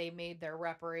kind of, they made their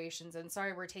reparations, and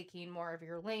sorry, we're taking more of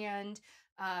your land,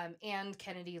 and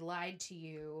Kennedy lied to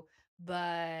you,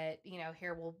 but, you know,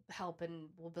 here, we'll help and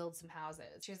we'll build some houses.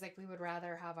 She was like, we would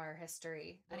rather have our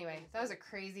history. Anyway, that was a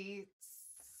crazy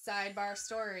sidebar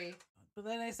story. But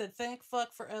then I said, thank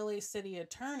fuck for LA City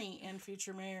Attorney and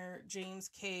future Mayor James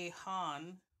K.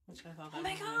 Hahn, which I thought that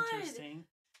was interesting.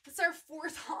 It's our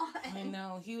fourth Hahn. I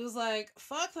know. He was like,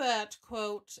 fuck that,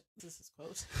 quote. This is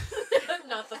quote.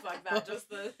 Not the fuck that, just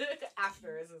the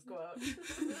after is his quote.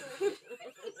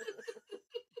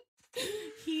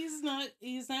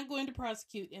 He's not going to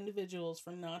prosecute individuals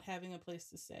for not having a place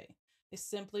to stay. They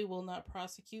simply will not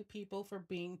prosecute people for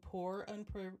being poor,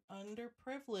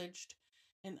 underprivileged,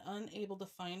 and unable to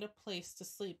find a place to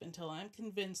sleep until I'm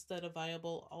convinced that a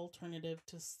viable alternative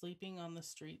to sleeping on the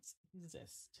streets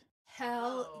exists.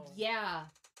 Hell yeah,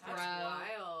 bro. That's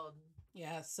wild.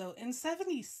 Yeah, so in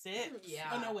 76. Yeah.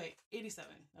 Oh, no, wait.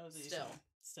 87. That was 87.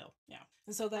 Still, yeah.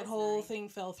 And so that That's whole nice. thing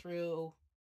fell through,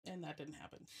 and that didn't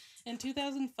happen. In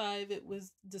 2005, it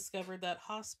was discovered that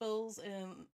hospitals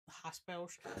and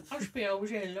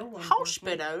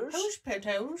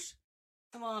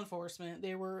law enforcement,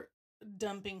 they were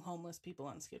dumping homeless people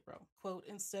on Skid Row. Quote,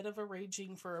 instead of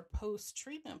arranging for a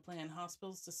post-treatment plan,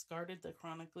 hospitals discarded the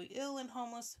chronically ill and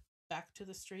homeless back to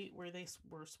the street, where they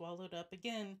were swallowed up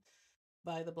again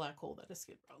by the black hole that is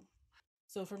Skid Row.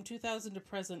 So from 2000 to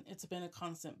present, it's been a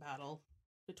constant battle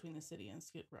between the city and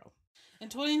Skid Row. In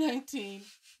 2019,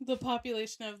 the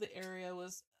population of the area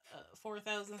was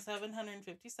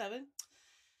 4,757.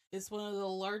 It's one of the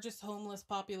largest homeless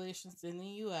populations in the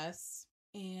U.S.,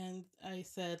 and I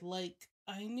said, like,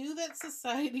 I knew that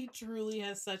society truly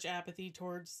has such apathy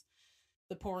towards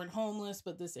the poor and homeless,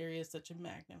 but this area is such a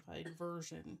magnified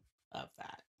version of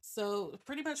that. So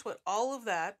pretty much what all of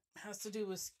that has to do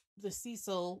with the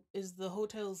Cecil is the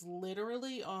hotel's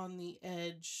literally on the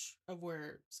edge of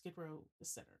where Skid Row is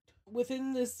centered.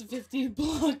 Within this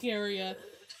 50-block area,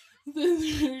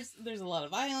 there's a lot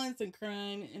of violence and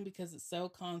crime, and because it's so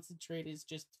concentrated, it's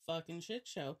just a fucking shit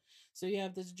show. So you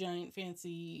have this giant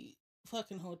fancy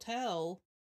fucking hotel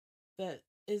that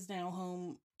is now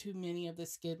home to many of the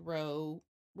Skid Row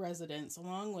residents,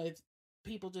 along with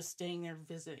people just staying there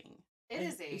visiting.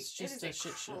 It's just a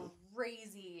shit show.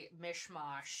 Crazy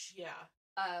mishmash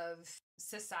of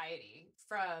society,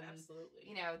 from Absolutely.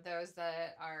 you know, those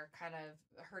that are kind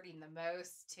of hurting the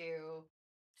most to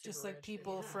just like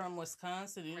people from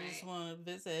Wisconsin who just want to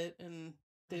visit and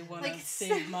they want like, to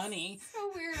save money.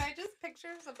 So weird. I just picture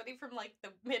somebody from like the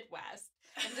Midwest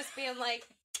and just being like,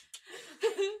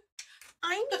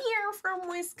 I'm here from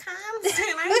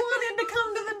Wisconsin. I wanted to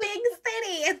come to the big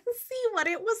city and see what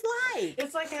it was like.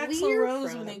 It's like Axl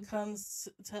Rose when he comes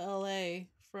to LA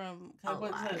from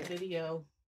what's that video?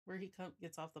 where he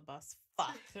gets off the bus.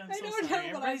 Fuck. I'm I so don't sorry.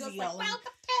 know, but I'm Everybody's just like, yelling.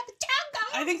 welcome to the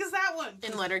jungle. I think it's that one.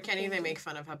 In Letterkenny, they make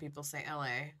fun of how people say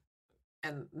LA.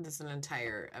 And this is an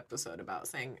entire episode about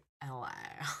saying LA.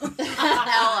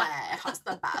 LA has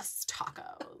the best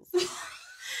tacos.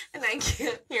 And I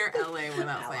can't hear LA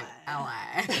without saying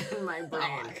LA in my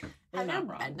brain. They're Have not you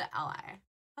wrong. been to LA?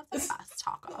 That's the best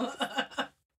tacos.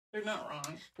 They're not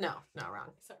wrong. No, not wrong.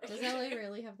 Does LA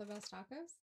really have the best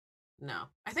tacos? No.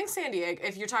 I think San Diego,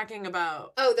 if you're talking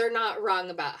about... Oh, they're not wrong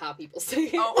about how people say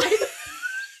it. Oh,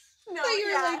 no, Thought you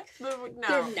were yeah.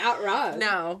 They're not wrong.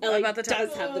 No, LA about the does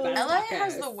tacos. have the best LA tacos.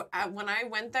 has the when I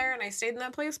went there and I stayed in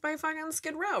that place by fucking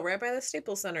Skid Row, right by the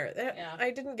Staples Center. Yeah.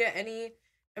 I didn't get any.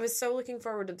 I was so looking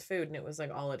forward to the food, and it was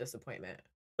like all a disappointment.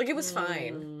 Like it was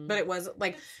fine, but it was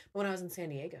like when I was in San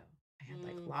Diego, I had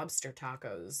like lobster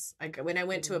tacos. Like when I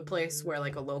went to a place where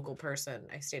like a local person,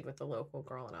 I stayed with the local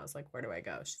girl, and I was like, "Where do I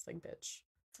go?" She's like, "Bitch,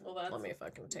 Well, that's let me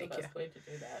fucking take the you." best way to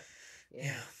do that.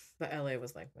 Yeah, but LA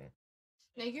was like, man.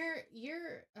 Now your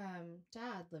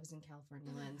dad lives in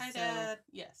California, Lynn. Hi, so- Dad.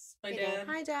 Yes, my Hey, dad.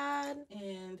 Hi, Dad.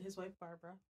 And his wife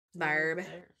Barbara. Barb.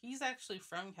 There. He's actually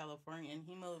from California, and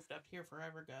he moved up here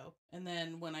forever ago. And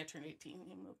then when I turned 18,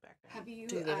 he moved back down. Have you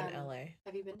Do you live in LA?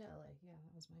 Have you been to LA? Yeah,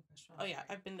 that was my question. Oh yeah,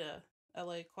 I've been to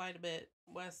LA quite a bit,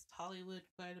 West Hollywood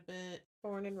quite a bit.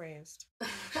 Born and raised.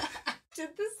 Did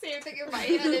the same thing in my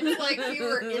head. It's like you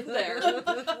were in there.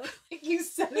 Like you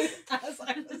said it as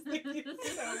I was thinking.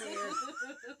 It's so weird.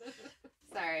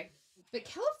 Sorry. But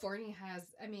California has,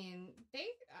 I mean,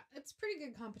 it's pretty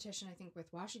good competition, I think, with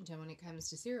Washington when it comes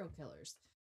to serial killers.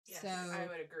 Yes, so, I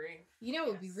would agree. you know,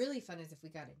 what would be Yes. really fun is if we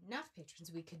got enough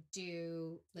patrons, we could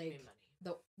do like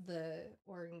the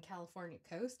Oregon California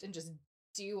coast and just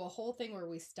do a whole thing where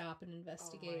we stop and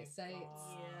investigate sites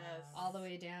Yes. all the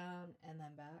way down and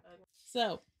then back.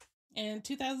 So, in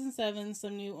 2007,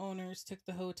 some new owners took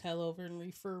the hotel over and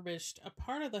refurbished a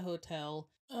part of the hotel.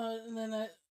 And then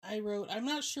I wrote, I'm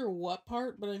not sure what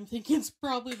part, but I'm thinking it's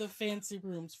probably the fancy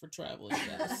rooms for traveling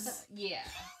guests. Yeah.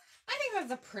 I think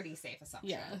that's a pretty safe assumption.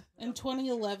 Yeah. In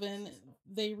 2011,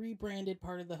 they rebranded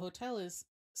part of the hotel as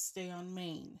Stay on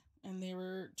Main. And they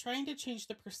were trying to change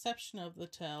the perception of the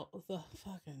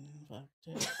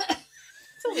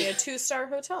It's only a 2-star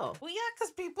hotel. Well, yeah,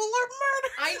 because people are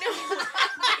murdered. I know.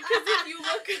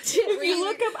 Because if you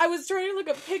look up, I was trying to look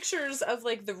up pictures of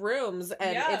like the rooms,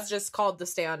 and Yeah. it's just called the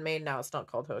Stay on Main now. It's not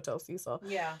called Hotel Cecil.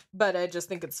 Yeah. But I just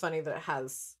think it's funny that it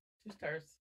has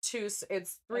 2 stars.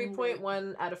 it's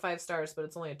 3.1 out of 5 stars, but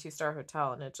it's only a 2-star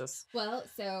hotel, and it just Well,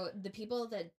 so the people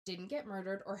that didn't get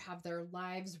murdered or have their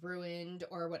lives ruined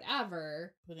or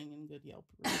whatever, Putting in good Yelp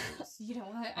reviews. you know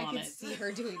what? I On could it. see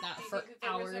her doing that for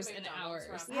hours and hours.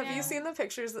 Have Yeah. you seen the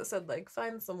pictures that said like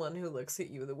find someone who looks at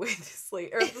you the way this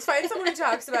lady, or find someone who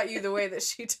talks about you the way that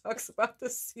she talks about the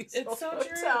Cecil It's so Hotel?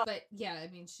 true. But yeah, I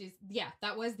mean,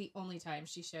 that was the only time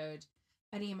she showed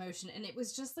any emotion, and it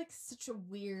was just like such a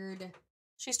weird.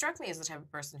 She struck me as the type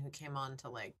of person who came on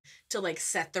to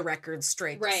set the record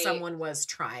straight that Right. someone was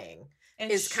trying.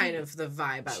 And Is kind of the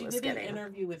vibe I she was did getting. an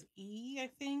interview with E, I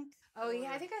think. Oh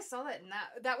yeah, I think I saw that in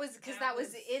that was because that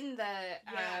was in the Yeah,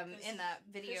 'cause- in that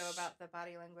video 'cause about the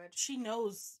body language. She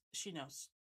knows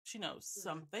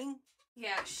something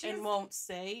Yeah, and won't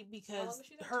say because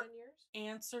her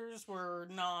answers were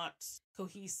not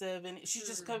cohesive, and she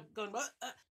just kept going.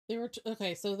 They were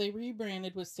okay, so they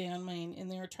rebranded with Stay on Main, and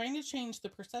they were trying to change the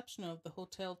perception of the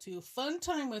hotel to fun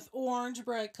time with orange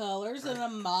bright colors and a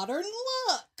modern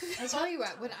look. I tell you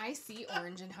what, when I see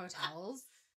orange in hotels,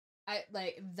 I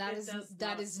like that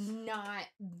is not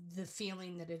the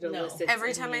feeling that it No. elicits.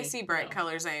 Every in time I me. see bright No.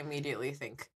 colors, I immediately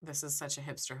think this is such a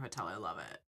hipster hotel. I love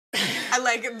it. I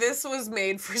like this was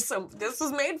made for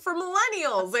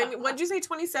millennials. And what'd you say,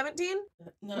 2017?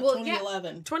 No, Well, yeah.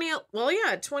 2011.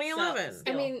 2011. So-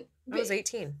 I mean, I was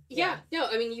 18. yeah. No,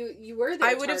 I mean, you were the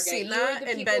I would have target. seen You were that the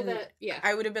and people been that,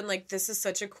 I would have been like, this is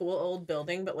such a cool old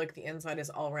building, but like the inside is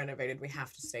all renovated. We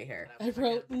have to stay here. I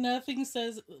wrote nothing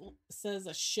says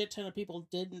a shit ton of people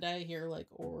didn't die here like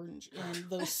orange and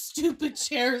those stupid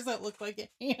chairs that look like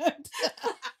a hand.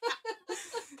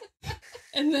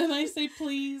 And then I say,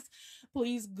 please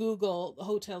Google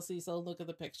Hotel Cecil. Look at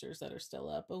the pictures that are still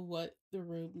up of what the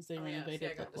rooms they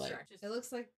renovated look like. It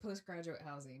looks like postgraduate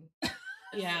housing,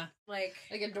 Yeah. Like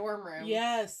like a dorm room.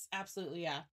 Yes, absolutely.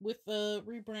 Yeah. With the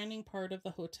rebranding part of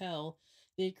the hotel,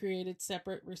 they created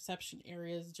separate reception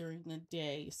areas during the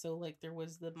day. So, like, there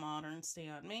was the modern Stay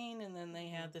on Main, and then they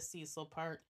had the Cecil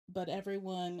part. But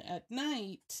everyone at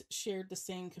night shared the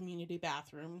same community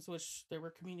bathrooms, which there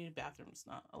were community bathrooms.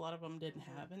 Not a lot of them didn't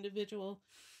have individual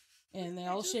And they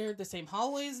all shared the same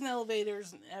hallways and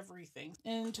elevators and everything.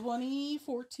 In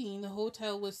 2014, the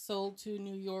hotel was sold to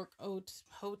New York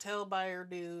hotel buyer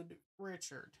dude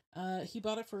Richard. He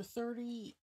bought it for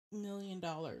 $30 million.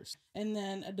 And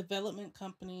then a development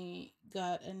company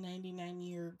got a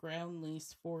 99-year ground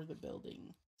lease for the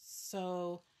building.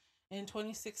 So in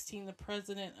 2016, the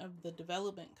president of the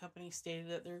development company stated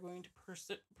that they're going to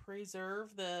preserve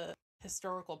the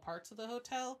historical parts of the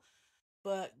hotel,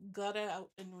 but gut out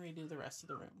and redo the rest of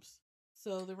the rooms.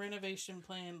 So the renovation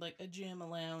planned like a gym, a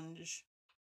lounge,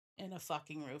 and a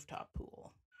fucking rooftop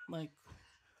pool. Like,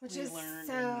 Which we is learned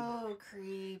so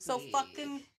creepy. so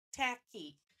fucking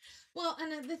tacky. Well,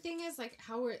 and the thing is, like,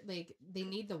 how we're like, they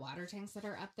need the water tanks that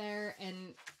are up there,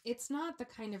 and it's not the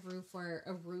kind of roof where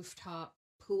a rooftop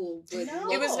pool would.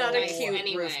 No. It was not a nice cute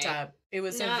anyway. rooftop. It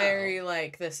was No. a very,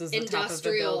 like, this is the top of the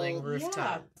Industrial. building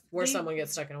rooftop where They someone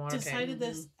gets stuck in a water Decided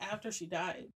tank. this after she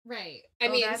died. Right. Oh, I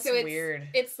mean, that's so it's weird.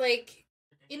 It's like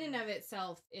in and of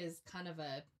itself is kind of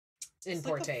a In It's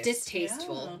poor like a taste.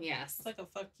 distasteful. Yeah. Yes. It's like a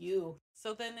fuck you.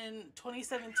 So then in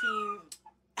 2017,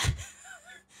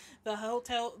 the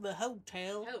hotel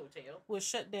was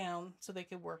shut down so they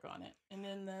could work on it. And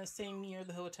in the same year,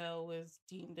 the hotel was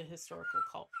deemed a historical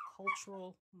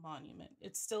cultural monument.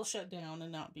 It's still shut down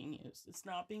and not being used. It's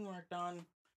not being worked on.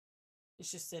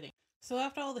 It's just sitting. So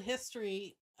after all the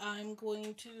history, I'm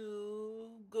going to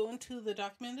go into the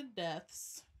documented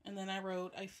deaths. And then I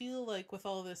wrote, I feel like with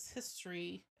all this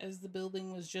history, as the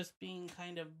building was just being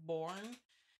kind of born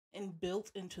and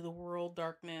built into the world,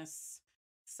 darkness,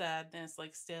 sadness,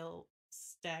 like still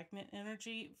stagnant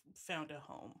energy, found a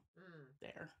home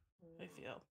there, I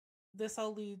feel. This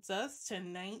all leads us to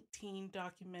 19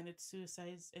 documented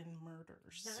suicides and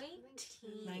murders.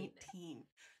 19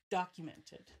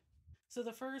 documented. So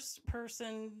the first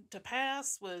person to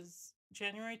pass was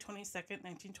January 22nd,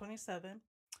 1927.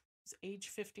 He's age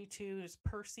 52. Is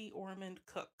Percy Ormond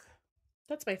Cook.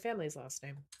 That's my family's last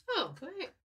name. Oh,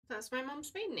 great. That's my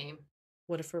mom's maiden name.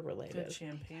 What if we're Good related?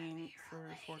 champagne for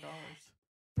 $4.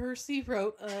 Percy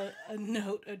wrote a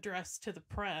note addressed to the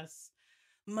press.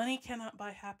 Money cannot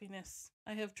buy happiness.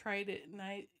 I have tried it and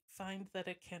I find that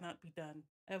it cannot be done.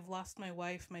 I have lost my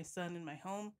wife, my son, and my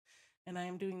home, and I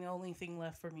am doing the only thing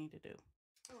left for me to do.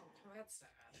 Oh, that's sad.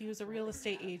 He was a real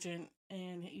estate agent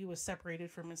and he was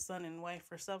separated from his son and wife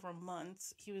for several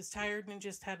months. He was tired and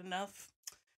just had enough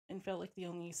and felt like the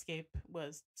only escape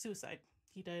was suicide.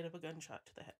 He died of a gunshot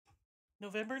to the head.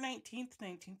 November 19th,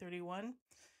 1931,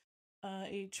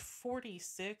 age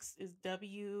 46, is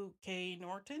W.K.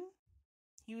 Norton.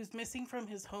 He was missing from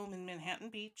his home in Manhattan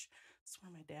Beach. That's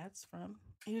where my dad's from.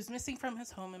 He was missing from his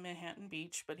home in Manhattan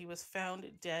Beach, but he was found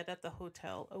dead at the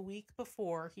hotel a week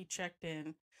before he checked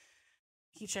in.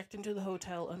 He checked into the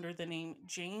hotel under the name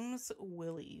James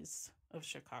Willies of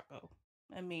Chicago.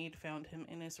 A maid found him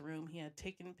in his room. He had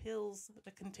taken pills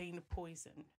that contained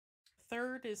poison.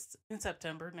 Third is in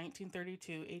September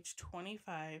 1932, age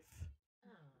 25.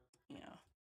 Yeah.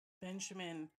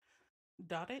 Benjamin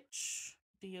Dodich,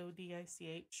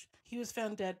 Dodich. He was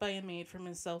found dead by a maid from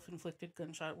his self-inflicted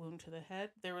gunshot wound to the head.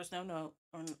 There was no note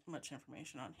or much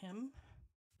information on him.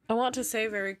 I want to say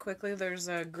very quickly, there's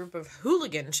a group of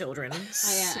hooligan children.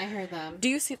 Oh yeah, I heard them. Do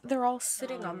you see? They're all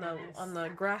sitting on the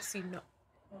grassy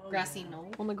Grassy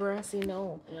knoll. on the grassy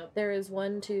knoll. Yep. There is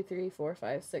 1, 2, 3, 4,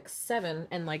 5, 6, 7,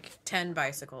 and like 10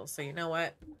 bicycles. So you know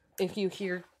what? If you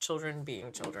hear children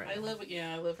being children, I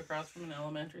live across from an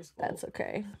elementary school. that's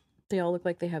okay. They all look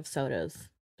like they have sodas.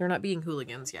 They're not being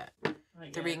hooligans yet. I They're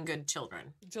get being it. good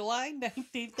children. July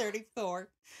 1934,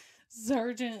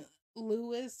 Sergeant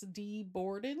Lewis D.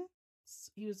 Borden.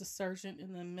 He was a sergeant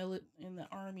in the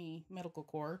Army Medical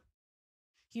Corps.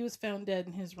 He was found dead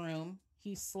in his room.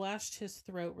 He slashed his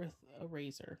throat with a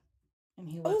razor, and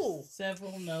he left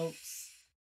several notes.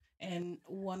 And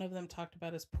one of them talked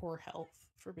about his poor health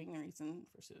for being the reason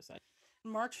for suicide.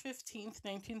 March 15th,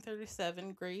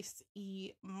 1937, Grace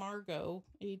E. Margot,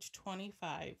 age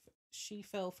 25. She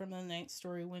fell from the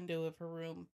 9th-story window of her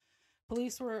room.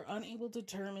 Police were unable to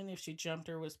determine if she jumped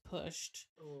or was pushed.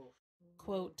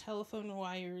 Quote, telephone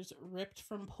wires ripped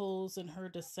from poles in her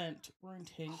descent were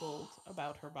entangled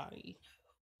about her body.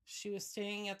 She was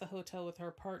staying at the hotel with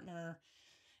her partner,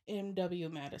 M.W.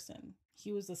 Madison.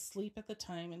 He was asleep at the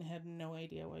time and had no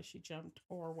idea why she jumped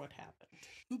or what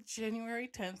happened. January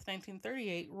 10th,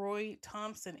 1938, Roy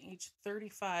Thompson, age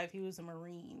 35, he was a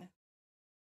Marine.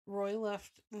 Roy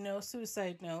left no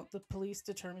suicide note. The police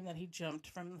determined that he jumped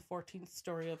from the 14th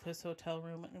story of his hotel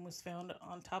room and was found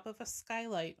on top of a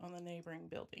skylight on the neighboring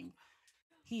building.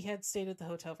 He had stayed at the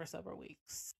hotel for several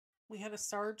weeks. We had a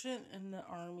sergeant in the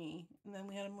Army, and then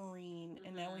we had a Marine,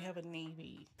 and now we have a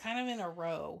Navy, kind of in a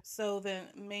row. So then,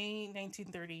 May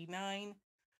 1939,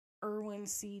 Erwin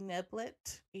C.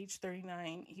 Neblett, age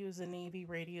 39, he was a Navy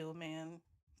radio man,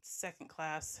 second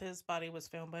class. His body was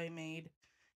found by a maid,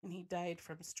 and he died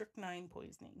from strychnine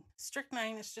poisoning.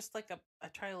 Strychnine is just like I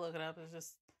try to look it up. It's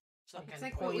just It's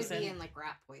like what would be in like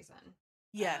rat poison.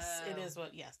 Yes, it is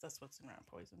that's what's in rat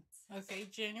poison. Okay,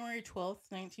 January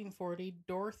 12th, 1940,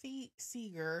 Dorothy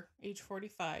Seeger, age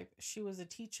 45. She was a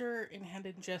teacher and had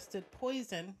ingested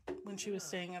poison when she was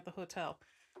staying at the hotel.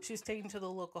 She was taken to the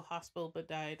local hospital but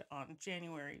died on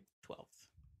January 12th.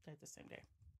 Died the same day.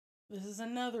 This is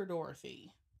another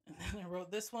Dorothy. And then I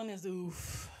wrote, this one is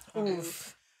oof.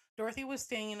 Oof. Dorothy was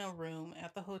staying in a room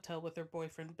at the hotel with her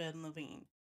boyfriend, Ben Levine.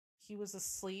 He was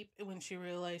asleep when she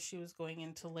realized she was going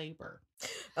into labor.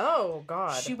 Oh,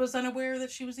 God. She was unaware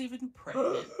that she was even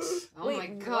pregnant. Oh Wait, my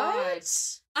god.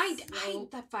 what? I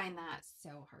find that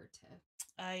so hard to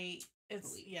It's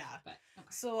believe. But okay.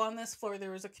 So on this floor,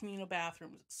 there was a communal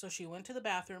bathroom. So she went to the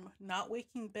bathroom, not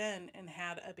waking Ben, and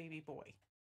had a baby boy.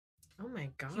 Oh, my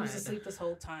God. He was asleep this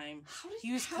whole time.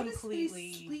 He was how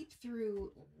completely does they sleep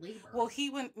through labor? Well,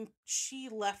 she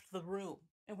left the room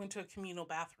and went to a communal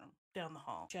bathroom down the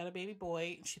hall. She had a baby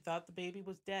boy, and she thought the baby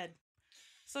was dead.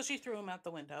 So she threw him out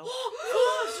the window.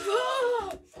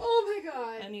 Oh my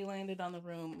god. And he landed on the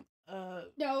room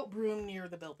No. room near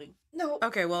the building. No.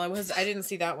 Okay, well, I didn't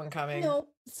see that one coming. No.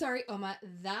 Sorry, Oma.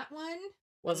 That one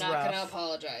Was I'm not rough. gonna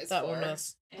apologize That for. one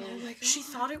was. Oh my god. She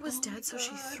thought it was Oh dead, my so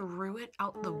she God. threw it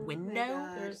out the Oh my window.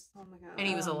 God. Oh my god. And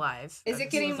he was alive. Is it He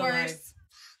getting was alive. worse?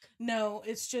 No,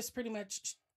 it's just pretty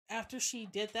much after she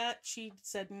did that, she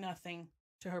said nothing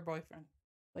to her boyfriend.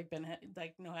 Like Ben had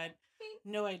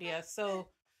no idea. So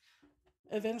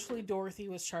eventually Dorothy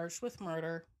was charged with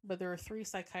murder, but there were 3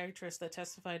 psychiatrists that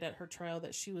testified at her trial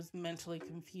that she was mentally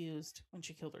confused when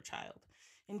she killed her child.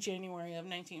 In January of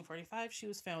 1945, she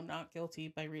was found not guilty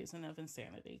by reason of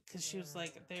insanity because she was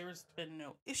like, there's been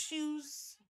no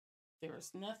issues. There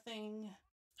was nothing.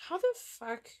 How the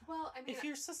fuck? Well, I mean, If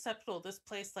you're susceptible, this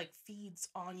place like feeds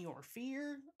on your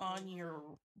fear, on your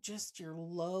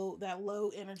low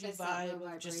energy It's that vibe low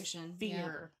of just vibration,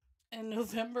 fear. In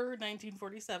November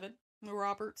 1947,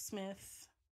 Robert Smith,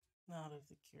 not of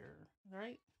the Cure,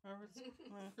 right? Robert Smith?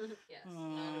 yes,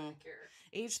 Mm. not a cure.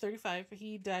 Age 35,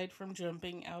 he died from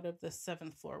jumping out of the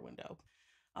 7th floor window.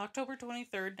 October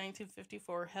 23rd,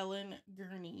 1954, Helen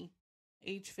Gurney,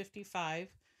 age 55.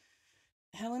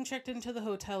 Helen checked into the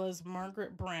hotel as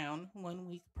Margaret Brown 1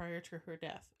 week prior to her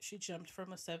death. She jumped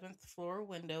from a 7th floor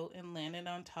window and landed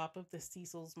on top of the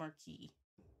Cecil's marquee.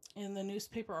 In the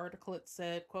newspaper article, it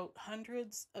said, quote,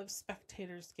 hundreds of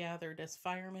spectators gathered as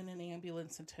firemen and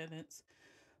ambulance attendants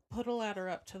put a ladder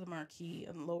up to the marquee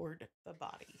and lowered the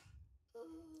body.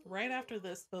 Right after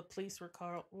this, the police were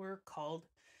called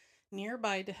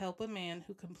nearby to help a man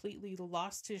who completely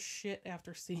lost his shit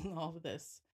after seeing all of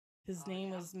this. His name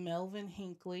was Melvin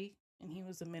Hinckley, and he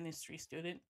was a ministry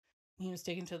student. He was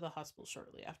taken to the hospital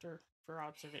shortly after for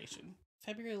observation.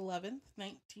 February 11th,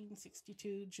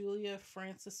 1962, Julia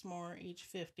Frances Moore, age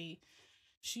 50,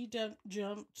 she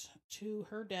jumped to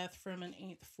her death from an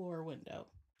 8th floor window.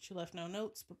 She left no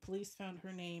notes, but police found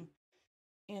her name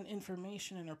and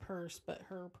information in her purse, but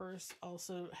her purse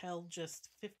also held just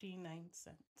 59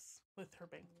 cents with her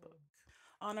bank book.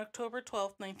 On October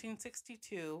 12th,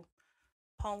 1962,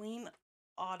 Pauline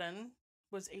Auden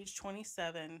was age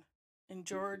 27, and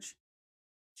George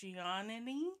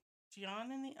Giannini,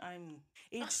 I'm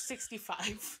age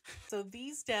 65. So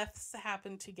these deaths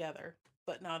happened together,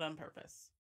 but not on purpose.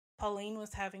 Pauline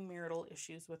was having marital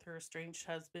issues with her estranged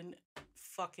husband,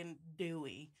 fucking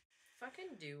Dewey.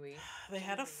 Fucking Dewey. They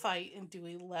had a fight, and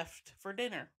Dewey left for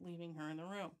dinner, leaving her in the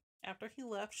room. After he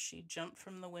left, she jumped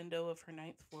from the window of her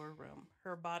 9th floor room.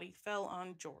 Her body fell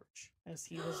on George as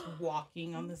he was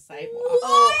walking on the sidewalk.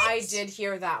 Oh, I did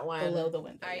hear that one. Below the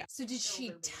window. Yeah. So did she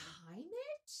time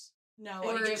it? No,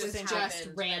 Or it it just was happened. just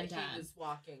random? He was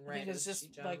walking, I right? think it's as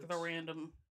just she like the jumped.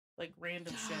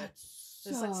 random shit.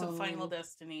 It's like some Final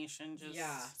Destination. Just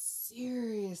Yeah.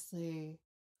 Seriously.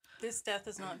 This death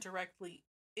is not directly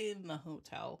in the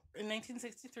hotel. In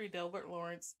 1963, Delbert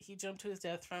Lawrence, he jumped to his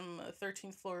death from a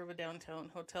 13th floor of a downtown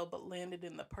hotel, but landed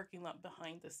in the parking lot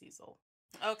behind the Cecil.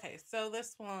 Okay, so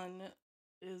this one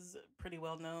is pretty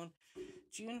well known.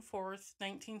 June 4th,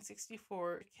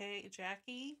 1964,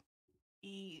 Jackie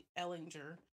E.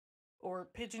 Ellinger, or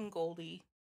Pigeon Goldie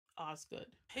Osgood.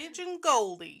 Pigeon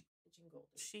Goldie.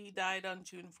 She died on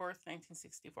June 4th,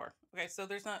 1964. Okay, so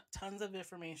there's not tons of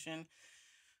information.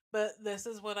 But this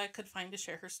is what I could find to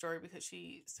share her story because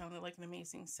she sounded like an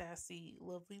amazing, sassy,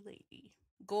 lovely lady.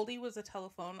 Goldie was a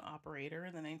telephone operator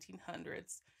in the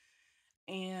 1900s,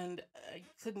 and I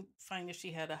couldn't find if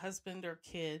she had a husband or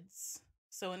kids.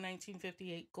 So in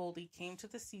 1958, Goldie came to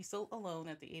the Cecil alone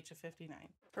at the age of 59.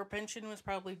 Her pension was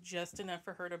probably just enough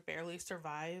for her to barely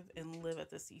survive and live at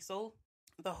the Cecil.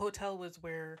 The hotel was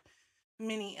where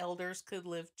many elders could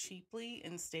live cheaply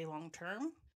and stay long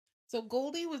term. So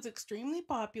Goldie was extremely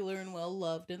popular and well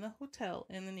loved in the hotel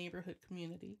and the neighborhood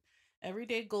community. Every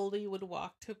day, Goldie would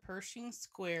walk to Pershing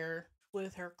Square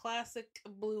with her classic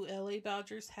blue LA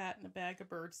Dodgers hat and a bag of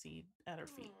birdseed at her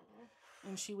feet.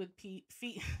 And she would she'd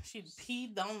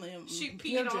peed on them. She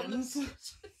peed on them.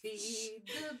 Feed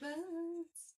the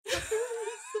birds.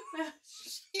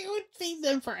 She would feed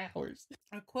them for hours.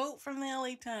 A quote from the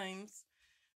LA Times.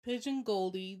 Pigeon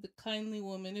Goldie, the kindly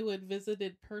woman who had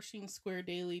visited Pershing Square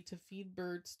daily to feed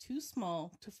birds too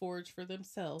small to forage for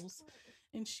themselves,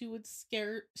 and she would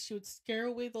scare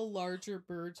away the larger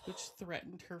birds which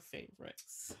threatened her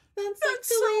favorites. That's That's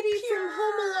the so lady from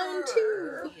Home Alone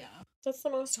pure. too. Yeah. That's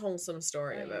the most wholesome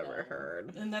story I I've ever know.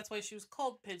 heard. And that's why she was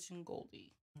called Pigeon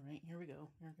Goldie. All right, here we go.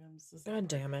 Here comes this. God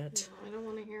damn it. No, I don't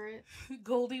want to hear it.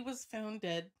 Goldie was found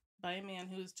dead by a man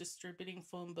who was distributing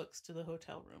phone books to the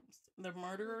hotel rooms. The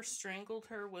murderer strangled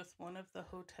her with one of the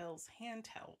hotel's hand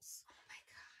towels. Oh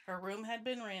my Her room had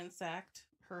been ransacked,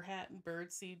 her hat and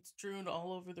bird seed strewn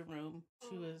all over the room.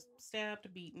 She was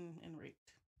stabbed, beaten, and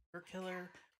raped. Her killer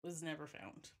was never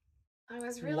found. God. I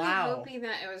was really Wow. hoping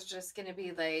that it was just going to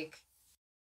be like,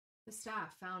 The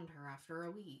staff found her after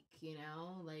a week,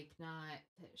 like not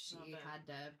that she Not bad. had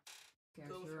to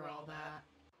Go go through all that.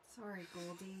 Sorry,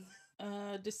 Goldie.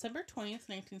 December 20th,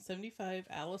 1975,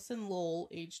 Allison Lowell,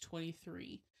 age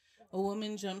 23. A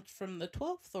woman jumped from the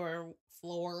 12th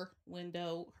floor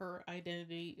window. Her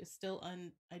identity is still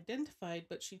unidentified,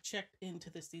 but she checked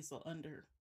into the Cecil under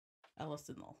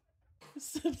Allison Lowell.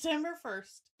 September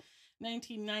 1st,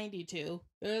 1992.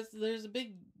 There's a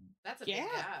big That's a gap. big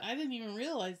gap. I didn't even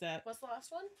realize that. What's the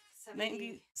last one?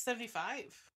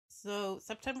 1975. So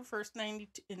September 1st,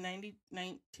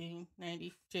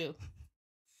 1992.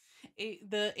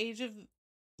 The age of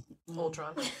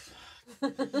Ultron.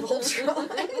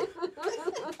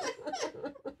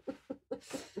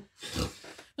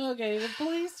 Okay, the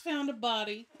police found a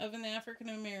body of an African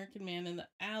American man in the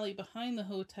alley behind the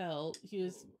hotel. He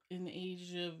was in the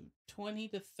age of 20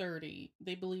 to 30.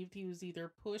 They believed he was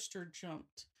either pushed or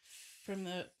jumped from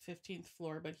the 15th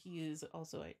floor, but he is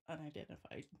also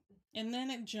unidentified. And then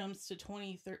it jumps to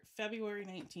February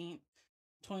 19th,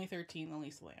 2013,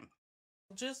 Elisa Lam.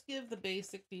 I'll just give the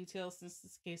basic details since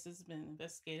this case has been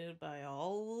investigated by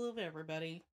all of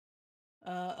everybody.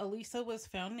 Elisa was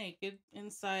found naked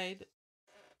inside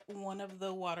one of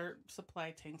the water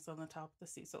supply tanks on the top of the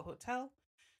Cecil Hotel.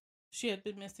 She had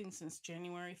been missing since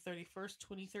January 31st,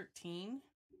 2013.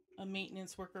 A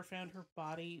maintenance worker found her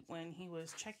body when he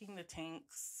was checking the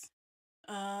tanks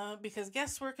because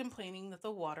guests were complaining that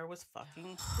the water was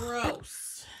fucking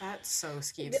gross. That so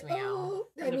skeeves me out. oh,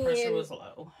 I The mean, pressure was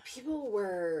low. people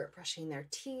were brushing their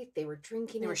teeth. They were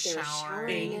drinking They it. were They were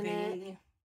showering in it. Bathing.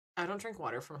 I don't drink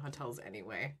water from hotels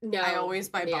anyway. No, I always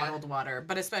buy yeah. bottled water,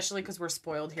 but especially because we're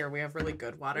spoiled here, we have really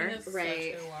good water. We have such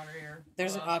Right. good water here.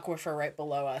 There's an aquifer right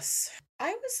below us.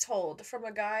 I was told from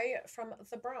a guy from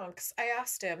the Bronx. I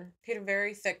asked him. He had a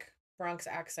very thick Bronx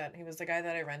accent. He was the guy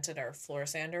that I rented our floor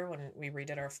sander when we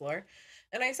redid our floor.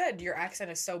 And I said, "Your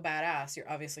accent is so badass. You're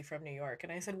obviously from New York."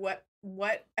 And I said, "What?"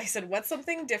 I said, "What's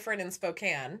something different in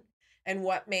Spokane? And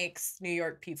what makes New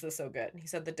York pizza so good?" And he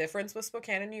said, "The difference with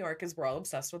Spokane and New York is we're all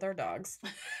obsessed with our dogs."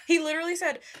 He literally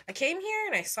said, "I came here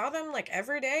and I saw them like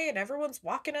every day and everyone's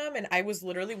walking them." And I was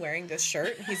literally wearing this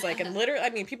shirt. And he's like, and literally, I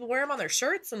mean, people wear them on their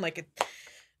shirts and like, I'm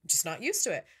just not used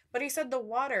to it. But he said the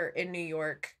water in New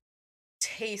York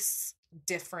tastes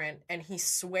different. And he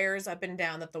swears up and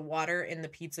down that the water in the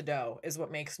pizza dough is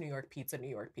what makes New York pizza New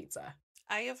York pizza.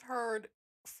 I have heard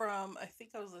from, I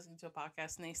think I was listening to a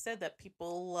podcast and they said that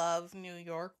people love New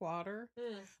York water,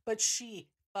 but she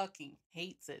fucking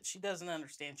hates it. She doesn't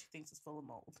understand. She thinks it's full of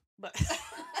mold. But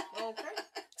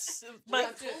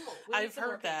but I've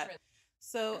heard that.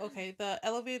 So, okay, the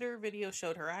elevator video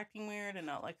showed her acting weird and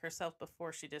not like herself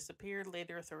before she disappeared.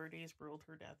 Later, authorities ruled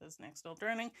her death as accidental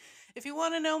drowning. If you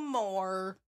want to know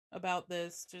more about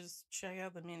this, just check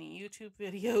out the many YouTube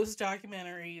videos,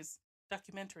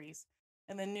 documentaries,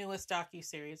 and the newest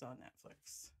docuseries on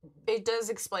Netflix. It does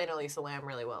explain Elisa Lam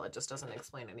really well. It just doesn't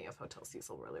explain any of Hotel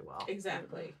Cecil really well.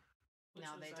 Exactly. No,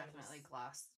 they definitely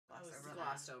glossed over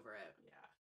Glossed over it. Yeah.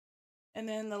 And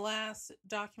then the last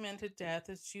documented death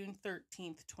is June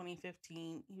 13th,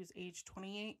 2015. He was age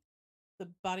 28. The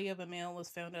body of a male was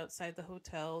found outside the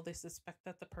hotel. They suspect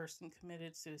that the person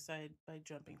committed suicide by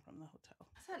jumping from the hotel.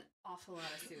 That's an awful lot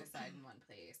of suicide in one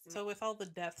place. So with all the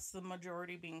deaths, the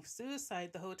majority being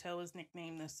suicide, the hotel was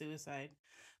nicknamed the Suicide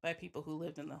by people who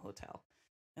lived in the hotel.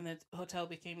 And the hotel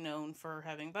became known for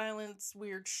having violence,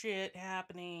 weird shit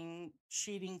happening,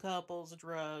 cheating couples,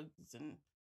 drugs, and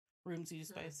rooms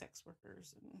used by sex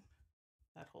workers, and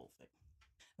that whole thing.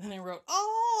 And then I wrote,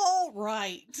 all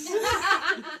right.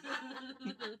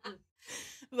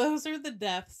 Those are the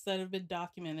deaths that have been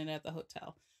documented at the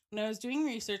hotel. When I was doing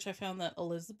research, I found that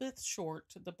Elizabeth Short,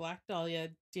 the Black Dahlia,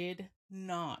 did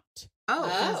not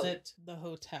visit the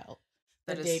hotel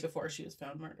the day before she was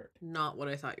found murdered. Not what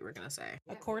I thought you were going to say.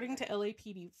 According to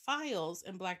LAPD files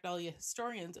and Black Dahlia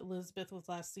historians, Elizabeth was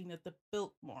last seen at the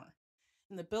Biltmore.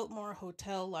 And the Biltmore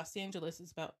Hotel, Los Angeles,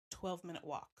 is about a 12-minute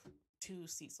walk to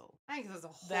Cecil. I think there's a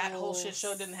whole... That whole shit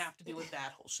show didn't have to do with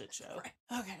that whole shit show.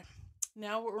 Right. Okay.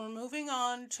 Now we're moving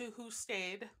on to who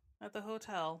stayed at the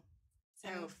hotel. So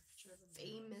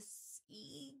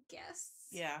famous-y guess?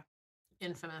 Yeah.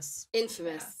 Infamous.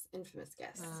 Infamous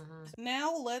guess.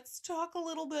 Now let's talk a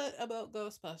little bit about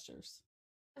Ghostbusters.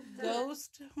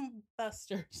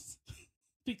 Ghostbusters.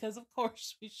 Because of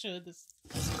course we should.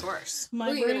 Of course.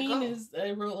 My brain is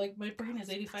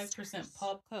 85%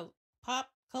 pop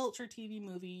culture TV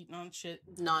movie non-shit.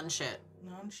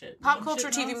 Pop culture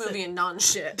TV movie and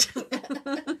non-shit.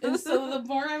 And so the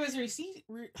more I was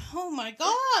oh my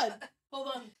god. Hold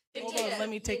on, let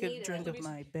me take a drink of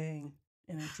my Bang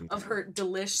energy of her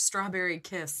delish strawberry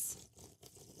kiss.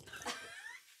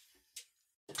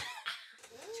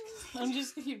 I'm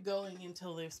just gonna keep going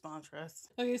until they sponsor us.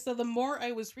 Okay, so the more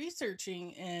I was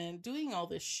researching and doing all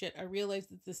this shit, I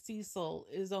realized that the Cecil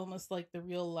is almost like the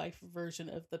real life version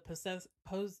of the possessed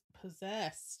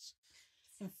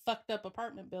and fucked up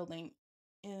apartment building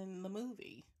in the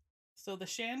movie. So the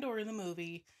Shandor in the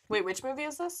movie. Wait, which movie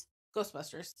is this?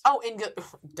 Ghostbusters. Oh,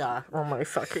 duh. Oh my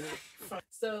fucking.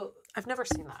 So I've never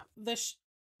seen that.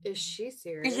 Is she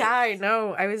serious? Yeah, I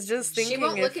know. I was just thinking. She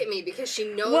won't look at me because she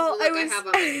knows the look I have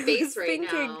on my face right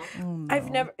now. Oh, no.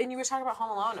 I've never, and you were talking about Home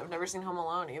Alone. I've never seen Home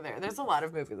Alone either. There's a lot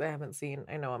of movies I haven't seen.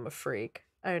 I know I'm a freak.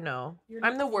 I know.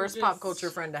 I'm the worst pop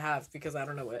culture friend to have because I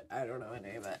don't know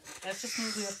any of it. That's just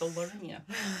means we have to learn you.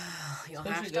 You'll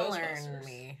have to learn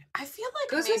me. I feel like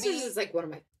Ghostbusters is like one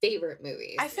of my favorite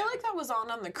movies. I feel like that was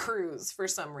on the cruise for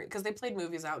some reason because they played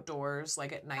movies outdoors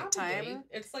like at nighttime. Probably.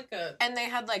 It's like a and they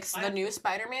had like the new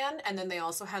Spider-Man and then they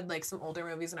also had like some older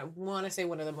movies and I want to say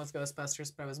one of them was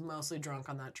Ghostbusters, but I was mostly drunk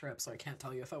on that trip, so I can't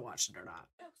tell you if I watched it or not.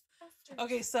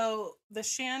 Okay, so the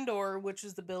Shandor, which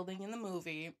is the building in the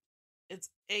movie.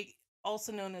 It's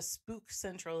also known as Spook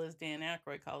Central, as Dan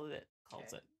Aykroyd calls it.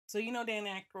 So you know Dan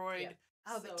Aykroyd. Yeah.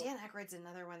 Oh, but Dan Aykroyd's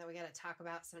another one that we got to talk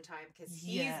about sometime because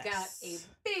he's got a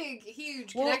big,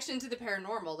 huge connection to the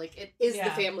paranormal. Like it is the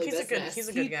family business. He's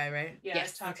a good guy, right? Yeah,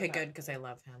 yes. Okay, good because I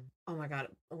love him. Oh my god,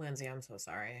 Lindsay, I'm so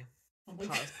sorry.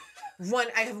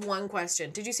 I have one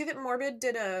question. Did you see that Morbid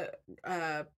did a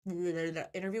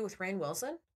interview with Rainn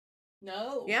Wilson?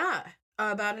 No. Yeah.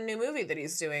 About a new movie that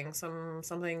he's doing,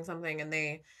 something, and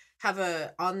they have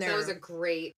on there. That was a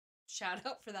great shout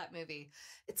out for that movie.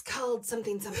 It's called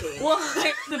something.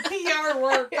 What? The PR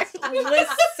work.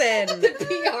 Listen. The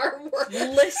PR work.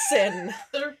 Listen.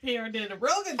 Their PR did a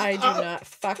real good job. I do not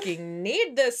fucking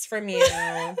need this from you.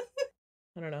 I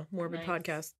don't know. Morbid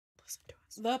podcast. Listen to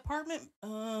us. The apartment.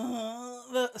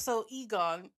 So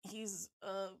Egon, he's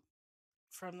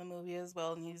from the movie as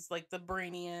well, and he's like the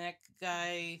brainiac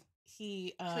guy.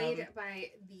 He played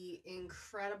by the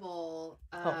incredible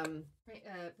Harold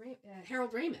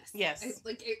Ramis. Yes,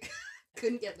 I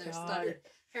couldn't get there. Stuttered.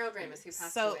 Harold Ramis, who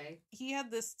passed away. He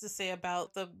had this to say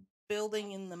about the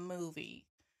building in the movie.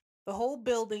 The whole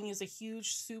building is a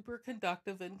huge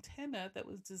superconductive antenna that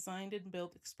was designed and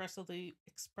built expressly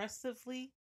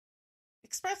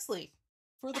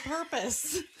for the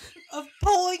purpose of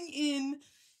pulling in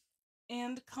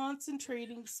and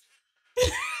concentrating.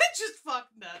 Just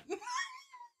fucking done.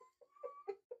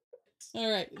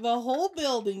 All right. The whole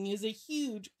building is a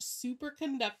huge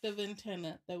superconductive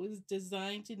antenna that was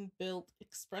designed and built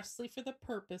expressly for the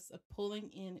purpose of pulling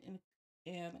in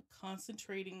and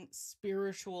concentrating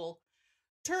spiritual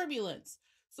turbulence.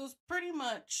 So it's pretty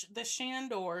much the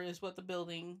Shandor is what the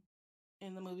building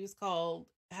in the movie is called.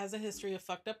 Has a history of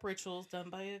fucked up rituals done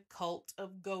by a cult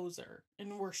of Gozer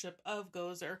and worship of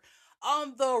Gozer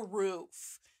on the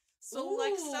roof. So,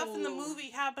 like, stuff in the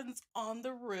movie happens on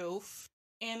the roof.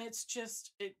 And it's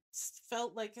just, it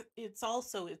felt like it's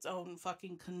also its own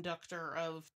fucking conductor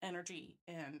of energy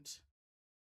and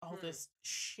all this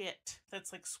shit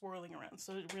that's like swirling around.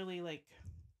 So it really like,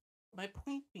 my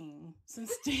point being,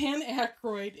 since Dan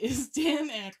Aykroyd is Dan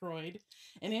Aykroyd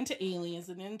and into aliens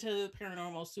and into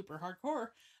paranormal super hardcore,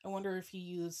 I wonder if he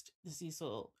used the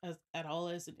Cecil at all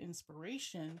as an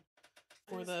inspiration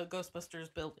for the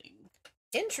Ghostbusters building.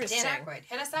 Interesting. Dan Aykroyd,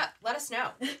 hit us up. Let us know.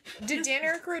 Did Dan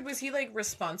Aykroyd, was he like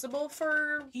responsible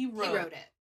for? He wrote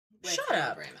it. Shut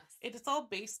up. It's all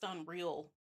based on real,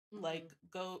 like,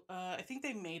 I think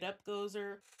they made up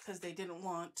Gozer because they didn't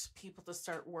want people to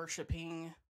start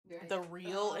worshiping the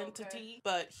real entity,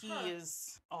 but he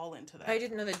is all into that. I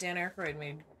didn't know that Dan Aykroyd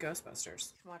made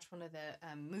Ghostbusters. You can watch one of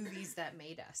the movies that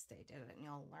made us. They did it, and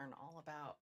you'll learn all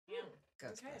about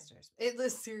Ghostbusters.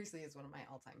 It seriously is one of my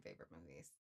all-time favorite movies.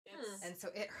 And so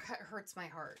it hurts my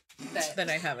heart that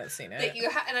I haven't seen it.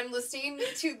 That and I'm listening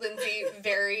to Lindsey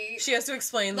very... She has to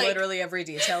explain literally every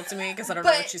detail to me because I don't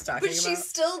know what she's talking about. But she's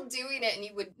still doing it, and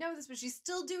you would know this, but she's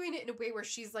still doing it in a way where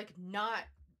she's like not...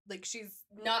 Like, she's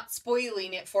not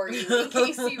spoiling it for you in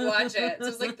case you watch it. So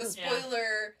it's like the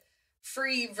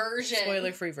spoiler-free version.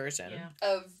 Spoiler-free version.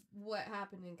 Of what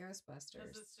happened in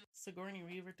Ghostbusters. Sigourney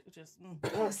Weaver just...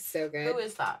 Oh, so good. Who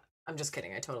is that? I'm just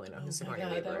kidding. I totally know who Sigourney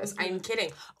Weaver is. I'm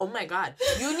kidding. Oh my god.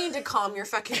 You need to calm your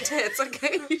fucking tits,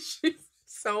 okay? She's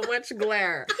so much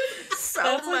glare. So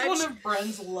That's much. like one of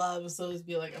Bren's loves. So he'd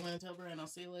be like, I'm going to tell Bren, I'll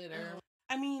see you later.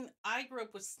 I mean, I grew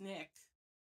up with Snick.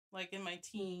 Like in my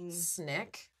teens.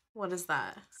 Snick? What is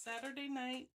that? Saturday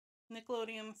night.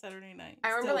 Nickelodeon Saturday night. I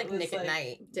remember Still, like Nick at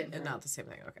Night. different. And not the same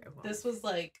thing. Okay. Well. This was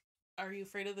like, Are You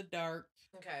Afraid of the Dark?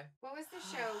 Okay. What was the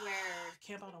show where...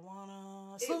 Camp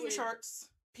Ottawana. It Silver was- Sharks.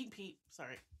 Pete.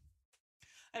 Sorry.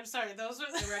 I'm sorry. Those were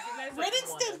I recognize Ren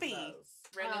and Stimpy.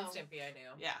 Ren and Oh. Stimpy, I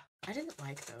knew. Yeah. I didn't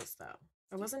like those though.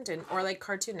 I wasn't in, or like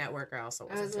Cartoon Network. I also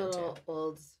I was wasn't a into. little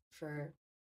old for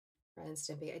Ren and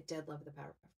Stimpy. I did love the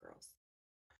Powerpuff Girls.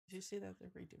 Did you see that they're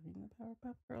redoing the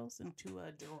Powerpuff Girls into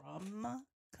a drama,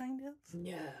 kind of?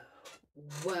 No.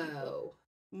 Whoa.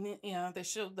 Yeah, they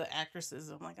showed the actresses.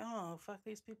 I'm like, oh, fuck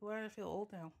these people are. I feel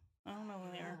old now. I don't know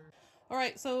who they are. All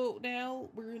right, so now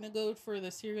we're going to go for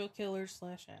the serial killers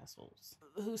 / assholes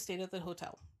who stayed at the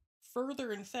hotel,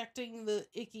 further infecting the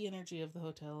icky energy of the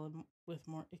hotel and with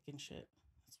more ick and shit.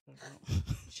 That's what I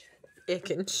wrote. Ick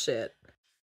and shit.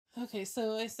 Okay,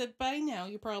 so I said by now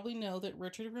you probably know that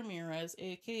Richard Ramirez,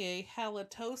 aka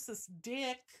Halitosis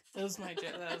Dick, that was my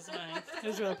joke. I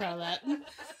was really proud of that.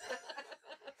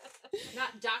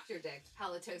 Not Dr. Dick.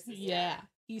 Halitosis. Yeah,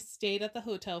 he stayed at the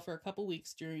hotel for a couple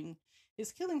weeks during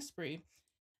his killing spree.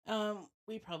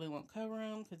 We probably won't cover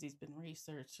him because he's been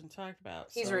researched and talked about.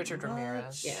 He's so Richard much.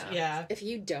 Ramirez. Yeah. If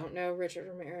you don't know Richard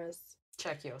Ramirez,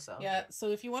 Check yourself. Yeah. So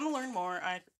if you want to learn more,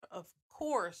 I of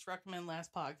course recommend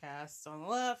last podcast on the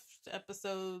left,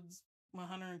 episodes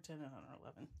 110 and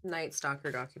 111. Night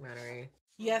Stalker documentary.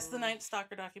 Yes, the Night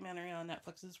Stalker documentary on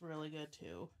Netflix is really good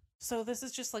too. So this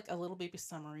is just like a little baby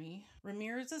summary.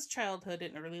 Ramirez's childhood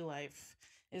and early life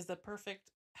is the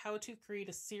perfect how to create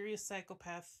a serious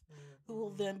psychopath who will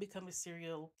then become a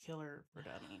serial killer for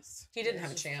dummies. He didn't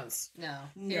have a chance. no.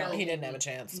 No, He didn't have a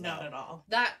chance. Not at all.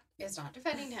 That is not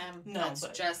defending him. No, That's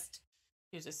but- just...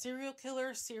 He was a serial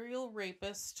killer, serial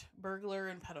rapist, burglar,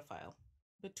 and pedophile.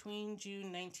 Between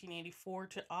June 1984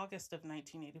 to August of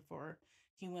 1984,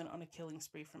 he went on a killing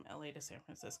spree from LA to San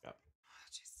Francisco. Oh,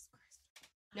 Jesus Christ.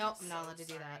 Nope, I'm not allowed to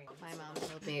do that. My mom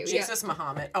told me. Jesus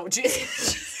Muhammad. Oh,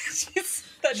 Jesus.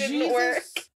 That didn't work.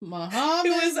 Muhammad.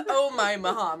 It was "Oh my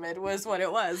Muhammad" was what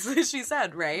it was. She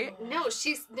said, right? No,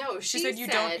 she She said you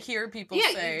don't hear people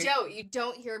say. You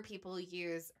don't hear people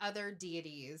use other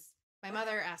deities. My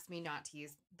mother asked me not to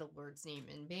use the Lord's name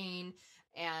in vain,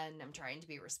 and I'm trying to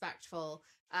be respectful.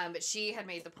 But she had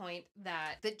made the point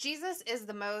that Jesus is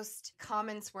the most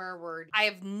common swear word. I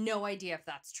have no idea if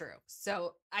that's true.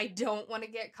 So I don't want to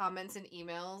get comments and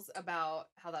emails about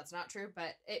how that's not true,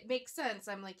 but it makes sense.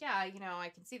 I'm like, yeah, I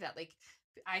can see that. Like,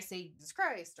 I say Jesus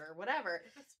Christ or whatever.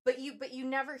 But you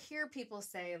never hear people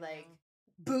say like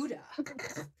Buddha.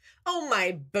 Oh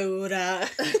my Buddha.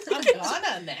 I'm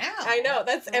gonna now. I know.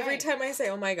 That's every Right. time I say,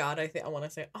 "Oh my God," I want to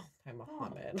say, "Oh my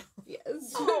Muhammad."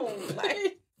 Yes. Oh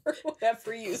my. Or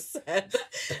whatever you said.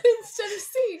 Instead of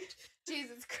saying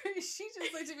Jesus Christ. She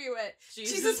just looked at me and went,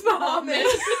 Jesus Muhammad.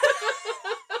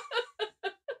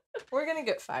 We're gonna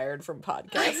get fired from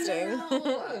podcasting. know.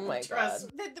 Oh my God.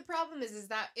 Trust The problem is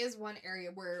that is one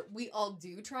area where we all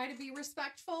do try to be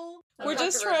respectful. We're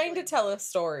just trying to tell a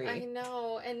story. I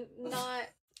know, and not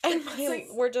And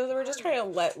we're just trying to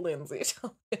let Lindsay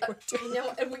tell me we're I doing.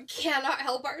 know, and we cannot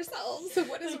help ourselves. So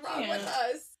what is wrong with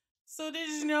can't. us? So did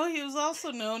you know he was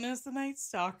also known as the Night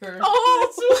Stalker?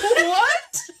 Oh,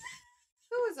 what?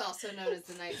 Who is also known as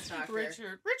the Night Stalker?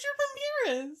 Richard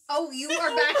Ramirez. Oh, you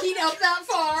are backing up that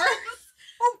far?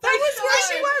 Oh, that was where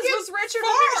she God, was Richard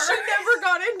far. Ramirez. She never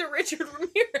got into Richard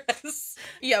Ramirez.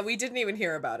 Yeah, we didn't even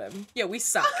hear about him. Yeah, we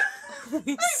suck.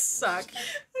 We suck.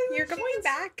 You're going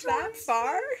back that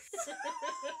far?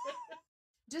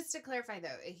 Just to clarify,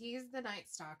 though, he's the Night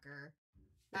Stalker.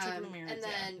 Richard Ramirez, and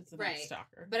then, is the right. Night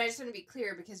Stalker. But I just want to be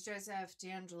clear because Joseph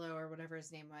D'Angelo or whatever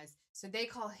his name was, so they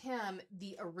call him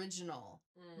the original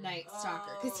Night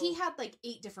Stalker because he had like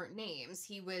 8 different names.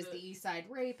 He was the East Side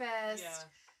Rapist,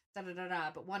 da da da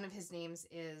da. But one of his names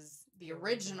is the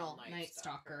original Night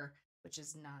Stalker, which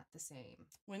is not the same.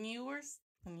 When you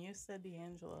said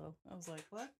D'Angelo, I was like,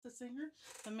 what? The singer?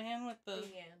 The man with the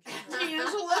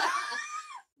D'Angelo?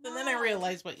 And then I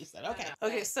realized what you said. Okay.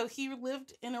 Okay, so he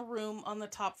lived in a room on the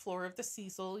top floor of the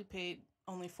Cecil. He paid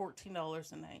only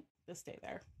 $14 a night to stay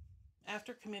there.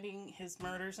 After committing his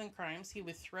murders and crimes, he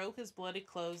would throw his bloody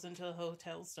clothes into the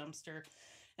hotel's dumpster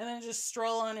and then just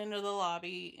stroll on into the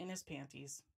lobby in his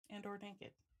panties and or naked.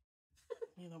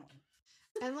 Either one.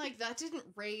 And like that didn't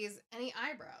raise any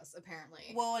eyebrows,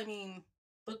 apparently. Well, I mean,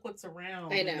 look what's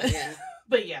around. I know, yeah.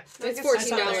 But yeah. It's I thought $14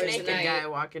 there was a a naked night. guy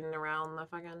walking around the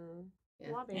fucking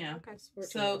lobby. Yeah. Okay.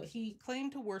 So he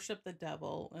claimed to worship the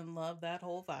devil and love that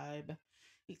whole vibe.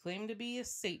 He claimed to be a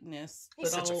Satanist,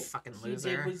 He's but such a all fucking he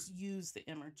loser. did was use the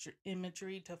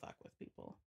imagery to fuck with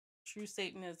people. True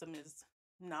Satanism is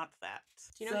not that.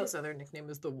 Do you know his other nickname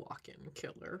is the Walk-In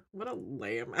Killer? What a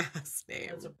lame ass name.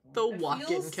 That's The I Walk-In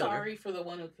feel Killer. sorry for the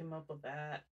one who came up with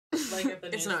that. Like at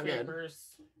the It's not good. newspapers.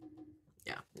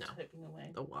 Yeah, no. Typing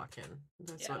away. The walk-in.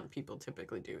 That's Yeah. what people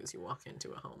typically do is you walk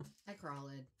into a home. I crawl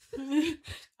in.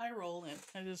 I roll in.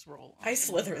 I just roll. I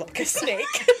slither like a snake.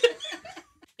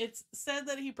 It's said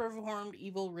that he performed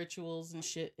evil rituals and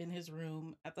shit in his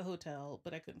room at the hotel,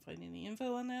 but I couldn't find any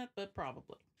info on that, but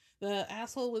probably. The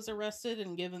asshole was arrested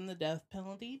and given the death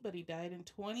penalty, but he died in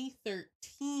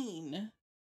 2013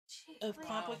 of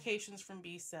complications from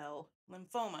B-cell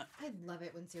lymphoma. I love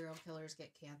it when serial killers get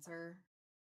cancer.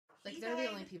 Like, they're the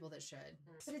only people that should.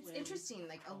 But it's interesting,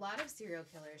 like, a lot of serial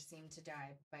killers seem to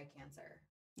die by cancer.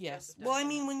 Yes. Well, I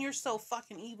mean, when you're so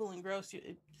fucking evil and gross,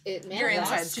 Your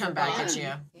insides come back at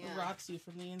you. It rots you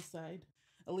from the inside.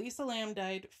 Elisa Lamb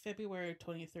died February of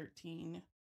 2013.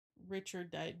 Richard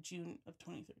died June of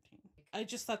 2013. I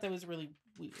just thought that was really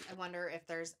weird. I wonder if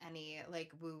there's any,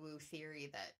 like, woo-woo theory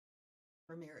that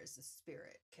Ramirez's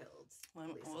spirit killed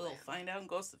Elisa We'll Lamb. find out in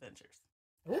Ghost Adventures.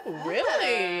 Ooh,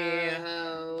 really?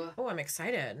 Oh. Oh, I'm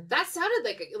excited. That sounded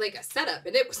like a setup,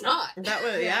 and it was not. That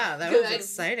was that Good. was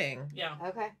exciting. Yeah.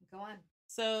 Okay, go on.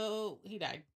 So he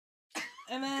died.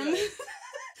 And then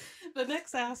the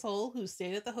next asshole who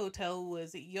stayed at the hotel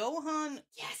was Johann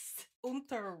Yes.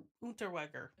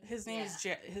 Unterweger. His name is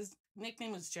Jack. His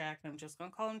nickname was Jack, and I'm just gonna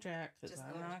call him Jack because Just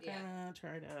I'm go- not gonna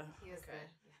try to. He was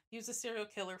He was a serial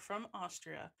killer from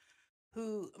Austria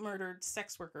who murdered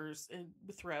sex workers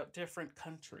throughout different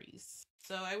countries.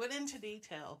 So I went into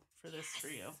detail for this for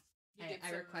you. I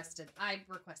requested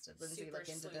Lindsay look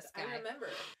into this guy. I remember.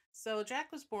 So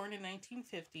Jack was born in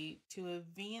 1950 to a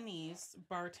Viennese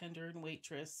bartender and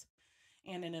waitress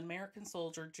and an American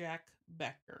soldier, Jack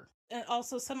Becker. And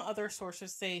also some other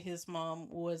sources say his mom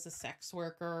was a sex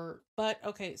worker. But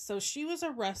okay, so she was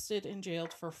arrested and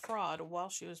jailed for fraud while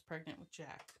she was pregnant with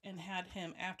Jack and had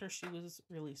him after she was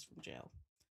released from jail.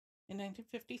 In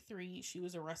 1953, she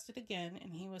was arrested again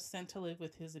and he was sent to live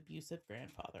with his abusive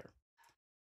grandfather.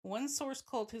 One source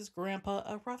called his grandpa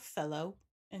a rough fellow,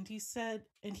 and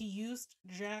he used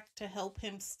Jack to help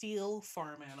him steal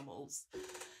farm animals.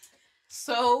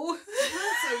 So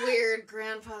That's a weird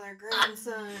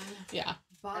grandfather-grandson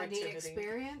bonding Activity.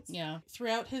 experience. yeah,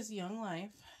 throughout his young life,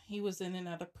 he was in and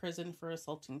out of prison for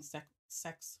assaulting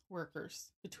sex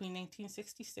workers. Between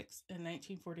 1966 and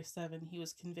 1947, he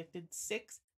was convicted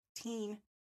 16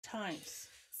 times.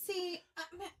 See,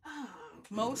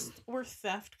 Most were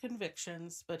theft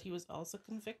convictions, but he was also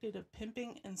convicted of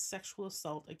pimping and sexual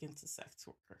assault against a sex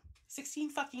worker. 16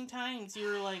 fucking times. You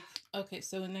were like, okay,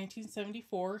 so in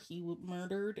 1974, he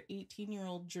murdered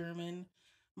 18-year-old German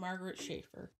Margaret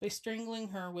Schaefer by strangling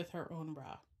her with her own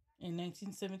bra. In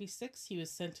 1976, he was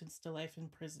sentenced to life in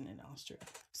prison in Austria.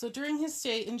 So during his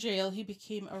stay in jail, he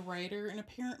became a writer, and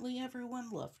apparently everyone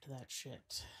loved that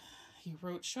shit. He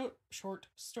wrote short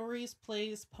stories,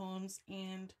 plays, poems,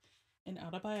 and an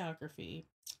autobiography.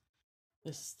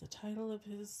 This is the title of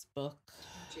his book.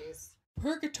 jeez.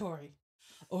 Purgatory.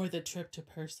 or the trip to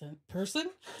person?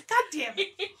 God damn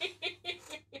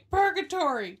it!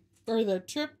 Purgatory, or the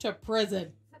trip to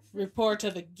prison. Report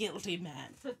to the guilty man.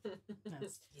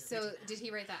 That's guilty So man. did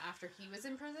he write that after he was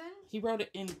in prison? He wrote it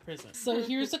in prison. So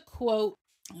here's a quote.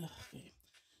 Okay.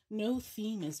 No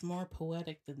theme is more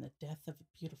poetic than the death of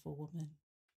a beautiful woman.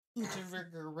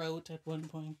 Unterweger wrote at one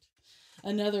point.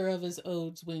 Another of his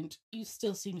odes went, you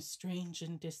still seem strange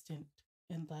and distant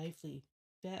and lively,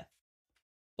 death.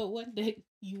 But one day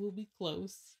you will be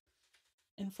close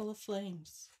and full of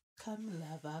flames. Come,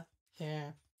 lover.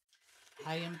 There.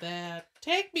 I am there.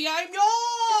 Take me, I'm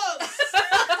yours!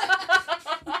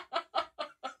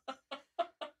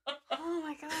 Oh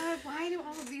my god, why do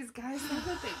all of these guys think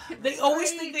that they can They always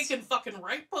write? think they can fucking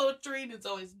write poetry and it's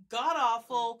always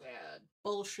god-awful Bad.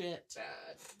 bullshit.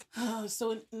 Bad.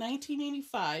 So in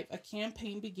 1985, a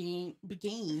campaign began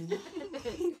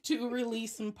to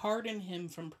release and pardon him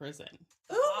from prison.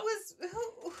 Who?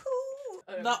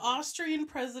 The Austrian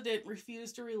president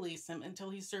refused to release him until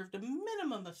he served a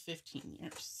minimum of 15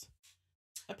 years.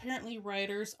 Apparently,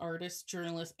 writers, artists,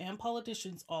 journalists, and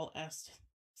politicians all asked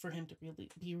for him to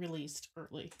be released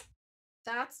early.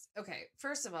 That's okay.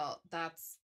 First of all,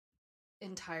 that's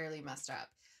entirely messed up.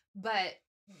 But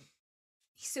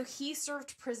so he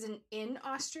served prison in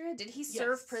Austria. Did he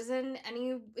serve Yes. prison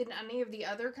in any of the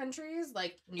other countries,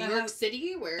 like New That York has-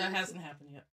 City, where That hasn't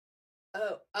happened yet.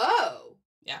 Oh.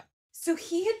 Yeah. So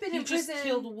he had been He in just prison,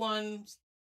 killed one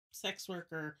sex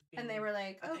worker. and they were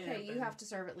like, At the end "Okay, of you an have to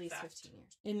serve at least theft. 15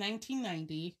 years." In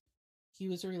 1990, he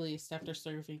was released after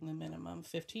serving the minimum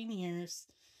 15 years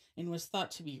and was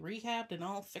thought to be rehabbed and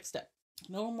all fixed up.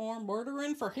 No more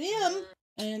murdering for him.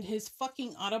 And his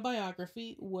fucking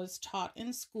autobiography was taught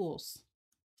in schools.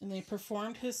 And they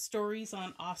performed his stories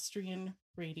on Austrian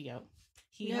radio.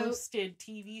 He Nope. hosted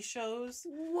TV shows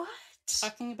What?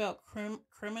 talking about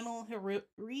criminal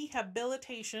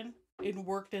rehabilitation and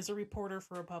worked as a reporter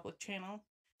for a public channel.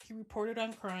 He reported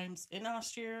on crimes in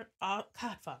Austria.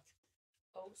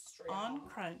 On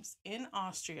crimes in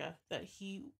Austria that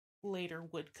he later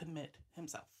would commit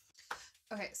himself.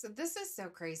 Okay, so this is so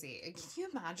crazy. Can you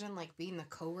imagine like being the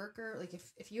coworker? Like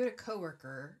if you had a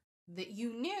coworker that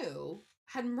you knew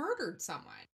had murdered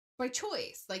someone by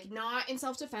choice, like not in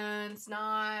self-defense,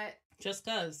 not Just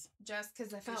cause. just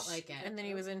because I felt like it. And then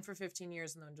he was in for 15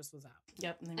 years and then just was out.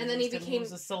 Yep. And then he released him. became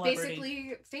was a celebrity.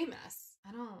 basically famous.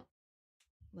 I don't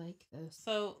like this.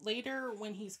 So later,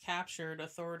 when he's captured,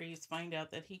 authorities find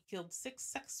out that he killed 6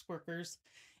 sex workers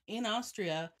in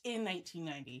Austria in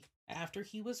 1990 after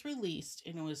he was released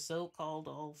and was so-called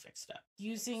all fixed up,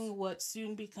 using what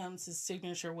soon becomes his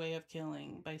signature way of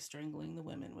killing by strangling the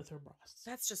women with her breasts.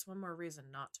 That's just one more reason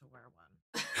not to wear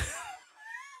one.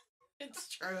 It's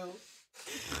true.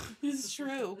 It's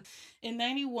true. In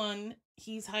 91,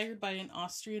 he's hired by an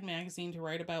Austrian magazine to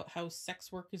write about how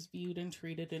sex work is viewed and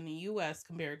treated in the US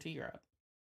compared to Europe.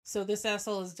 So this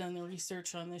asshole has done the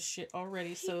research on this shit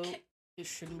already, so it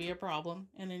shouldn't be a problem.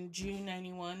 And in June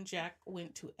 91, Jack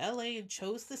went to LA and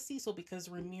chose the Cecil because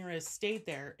Ramirez stayed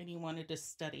there and he wanted to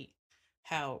study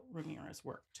how Ramirez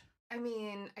worked. I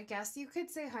mean, I guess you could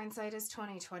say hindsight is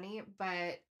 20/20,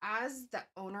 but as the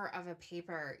owner of a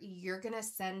paper, you're gonna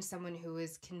send someone who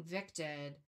is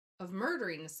convicted of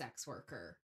murdering a sex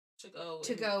worker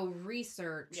to go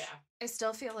research. Yeah. I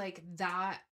still feel like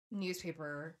that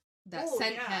newspaper that Oh,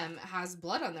 sent yeah. him has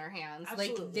blood on their hands.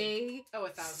 Absolutely. Like they Oh,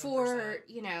 1,000%. for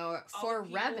for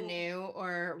people- revenue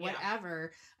or Yeah.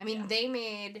 whatever. I mean, Yeah. they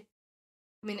made.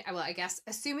 I mean, well, I guess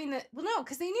assuming that no,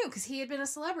 because they knew because he had been a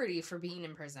celebrity for being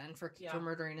in prison for Yeah.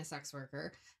 murdering a sex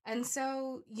worker, and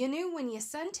so you knew when you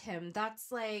sent him.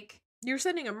 That's like You're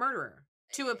sending a murderer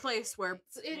to a place where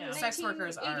in Yeah. Sex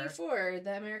workers are- 1984,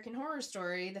 the American Horror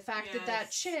Story. The fact that that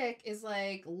Yes. chick is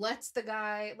like, lets the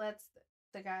guy.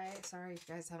 Sorry, if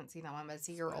you guys haven't seen that one, but it's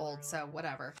a year Spoiler old, so alert.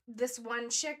 whatever. This one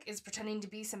chick is pretending to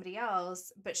be somebody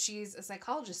else, but she's a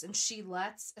psychologist, and she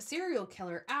lets a serial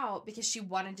killer out because she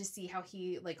wanted to see how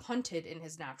he like hunted in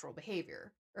his natural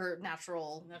behavior or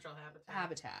natural Natural habitat.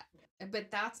 habitat.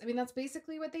 But that's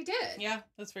basically what they did. Yeah,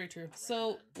 that's very true.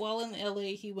 So while in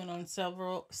LA, he went on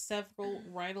several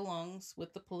ride-alongs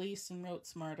with the police and wrote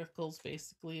some articles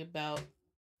basically about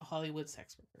Hollywood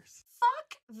sex workers.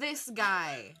 fuck this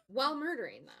guy. While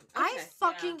murdering them. I Okay.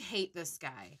 fucking hate this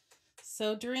guy.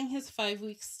 So during his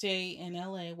 5-week stay in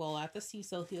LA while at the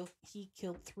Cecil, he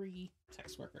killed 3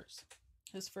 sex workers.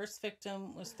 His first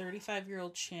victim was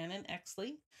 35-year-old Shannon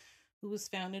Exley, who was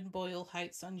found in Boyle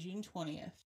Heights on June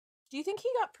 20th. Do you think he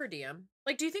got per diem?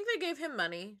 Like, do you think they gave him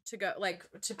money to go, like,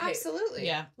 to pay? Absolutely.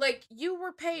 Yeah. Like, you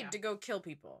were paid Yeah. to go kill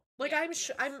people. Like, Yeah. I'm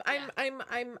sure. Yeah.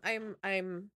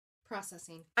 I'm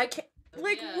Processing. I can't.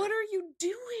 Like, Yeah. what are you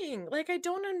doing? Like, I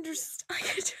don't understand.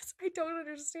 Like, I don't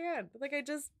understand. Like,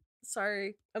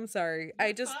 sorry. I'm sorry. I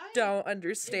You're just fine. don't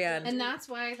understand. And that's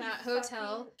why that He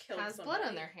hotel fucking killed has blood on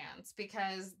somebody. their hands,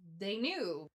 because they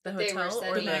knew The that they were hotel or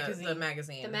sending the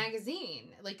magazine? the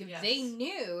magazine. Like, Yes. they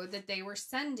knew that they were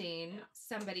sending Yeah.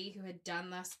 somebody who had done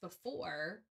this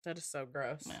before. That is so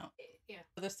gross. Well, Yeah.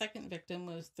 the second victim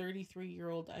was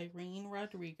 33-year-old Irene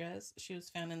Rodriguez. She was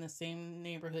found in the same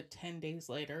neighborhood 10 days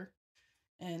later.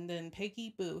 And then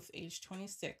Peggy Booth, age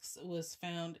 26, was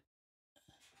found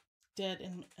dead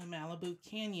in a Malibu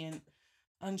canyon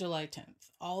on July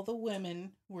 10th. All the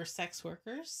women were sex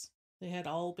workers. They had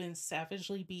all been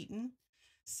savagely beaten,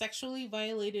 sexually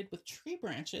violated with tree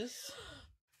branches,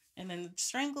 and then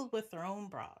strangled with their own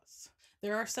bras.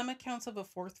 There are some accounts of a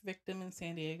fourth victim in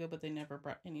San Diego, but they never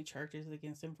brought any charges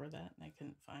against him for that, and I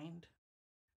couldn't find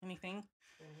anything.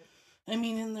 I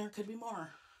mean, and there could be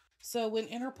more. So when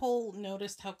Interpol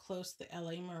noticed how close the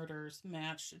LA murders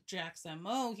matched Jack's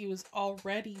MO, he was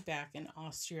already back in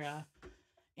Austria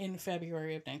in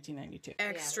February of 1992.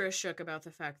 Extra shook about the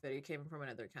fact that he came from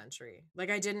another country. Like,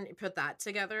 I didn't put that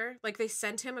together. Like, they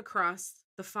sent him across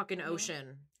the fucking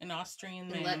ocean An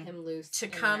Austrian And man. let him loose. to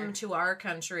in come there. to our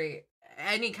country,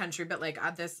 any country, but like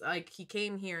he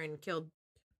came here and killed.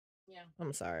 Yeah.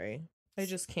 I'm sorry. I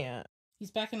just can't. He's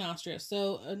back in Austria.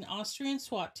 So an Austrian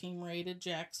SWAT team raided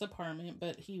Jack's apartment,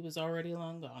 but he was already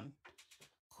long gone.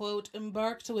 Quote,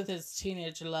 embarked with his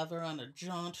teenage lover on a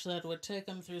jaunt that would take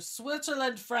him through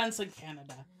Switzerland, France, and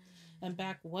Canada, and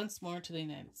back once more to the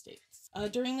United States.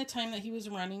 During the time that he was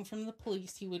running from the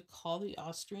police, he would call the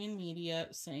Austrian media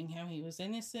saying how he was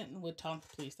innocent and would taunt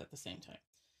the police at the same time.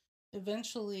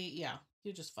 Eventually, yeah,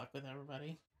 you just fuck with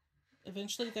everybody.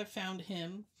 Eventually, they found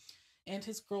him and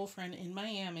his girlfriend in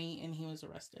Miami, and he was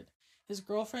arrested. His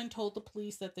girlfriend told the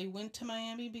police that they went to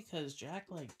Miami because Jack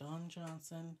liked Don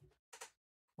Johnson,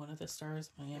 one of the stars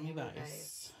of Miami Miami Vice.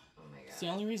 Vice. Oh my It's the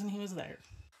god. only reason he was there.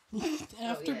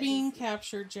 After yeah, being he's-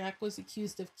 captured, Jack was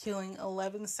accused of killing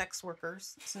 11 sex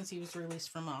workers since he was released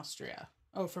from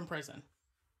from prison.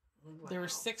 There were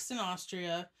 6 in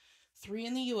Austria, 3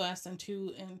 in the U.S., and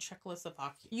 2 in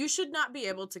Czechoslovakia. You should not be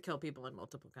able to kill people in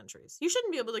multiple countries. You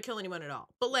shouldn't be able to kill anyone at all.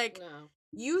 But like, No.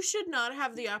 you should not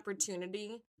have the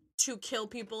opportunity to kill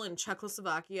people in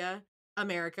Czechoslovakia,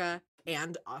 America,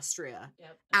 and Austria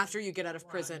Yep. after you get out of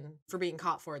Run. prison for being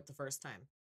caught for it the first time.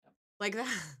 Yep. Like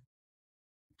that.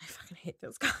 I fucking hate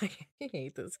this guy. I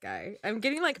hate this guy. I'm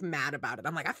getting like mad about it.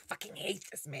 I'm like, I fucking hate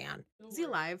this man. Is he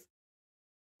alive?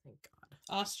 Thank God.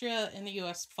 Austria and the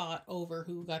U.S. fought over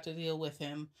who got to deal with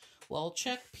him, while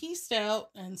Czech pieced out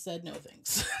and said no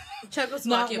thanks. Czechoslovakia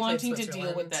Not played wanting to deal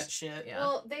Switzerland. with that shit. Yeah.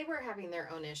 Well, they were having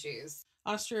their own issues.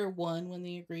 Austria won when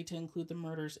they agreed to include the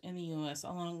murders in the U.S.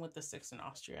 along with the 6 in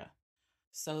Austria.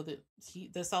 So that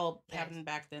this all Nice. happened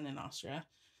back then in Austria.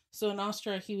 So in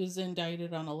Austria, he was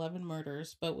indicted on 11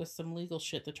 murders, but with some legal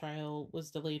shit, the trial was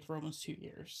delayed for almost 2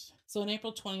 years. So on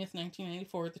April 20th,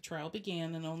 1994, the trial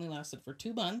began and only lasted for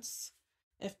 2 months.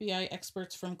 FBI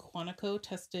experts from Quantico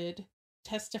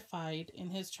testified in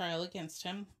his trial against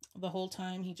him. The whole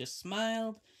time, he just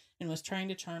smiled and was trying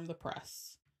to charm the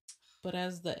press. But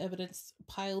as the evidence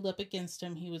piled up against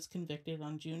him, he was convicted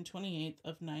on June 28th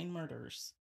of 9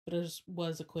 murders, but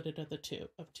was acquitted of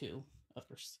 2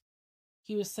 others.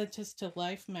 He was sentenced to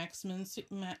life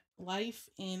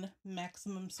in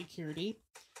maximum security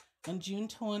on June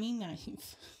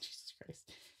 29th. Jesus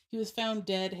Christ. He was found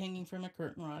dead hanging from a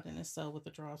curtain rod in his cell with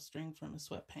a drawstring from his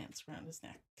sweatpants around his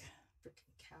neck.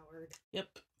 Freaking coward. Yep.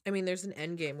 I mean, there's an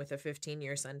end game with a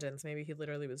 15-year sentence. Maybe he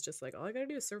literally was just like, all I gotta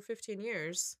do is serve 15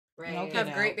 years. Right. I'll get Have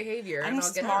out. great behavior. I'm and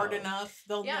I'll get smart out. enough.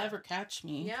 They'll Yeah. never catch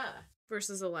me. Yeah.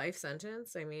 Versus a life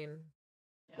sentence. I mean,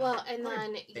 Well, and What a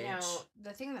then, you know, bitch.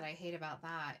 the thing that I hate about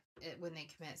that when they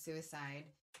commit suicide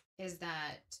is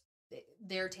that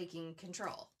they're taking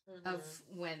control of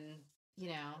when, you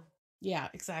know, Yeah,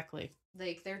 exactly.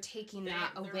 like they're taking They're-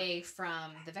 that they're- away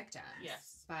from the victims.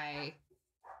 Yes. By,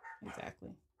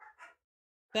 Exactly.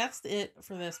 That's it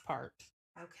for this part.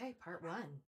 okay, part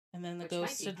 1. And then the Which might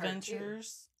Ghost be part 2,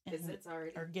 Adventures Because and it's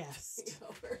already our guest.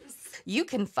 You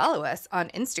can follow us on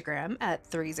Instagram at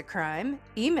Three's a Crime,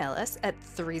 email us at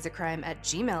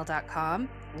threesacrime@gmail.com,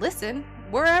 listen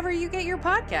wherever you get your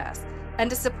podcasts. And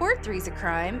to support Three's a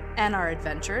Crime and our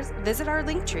adventures, visit our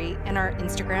link tree in our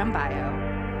Instagram bio.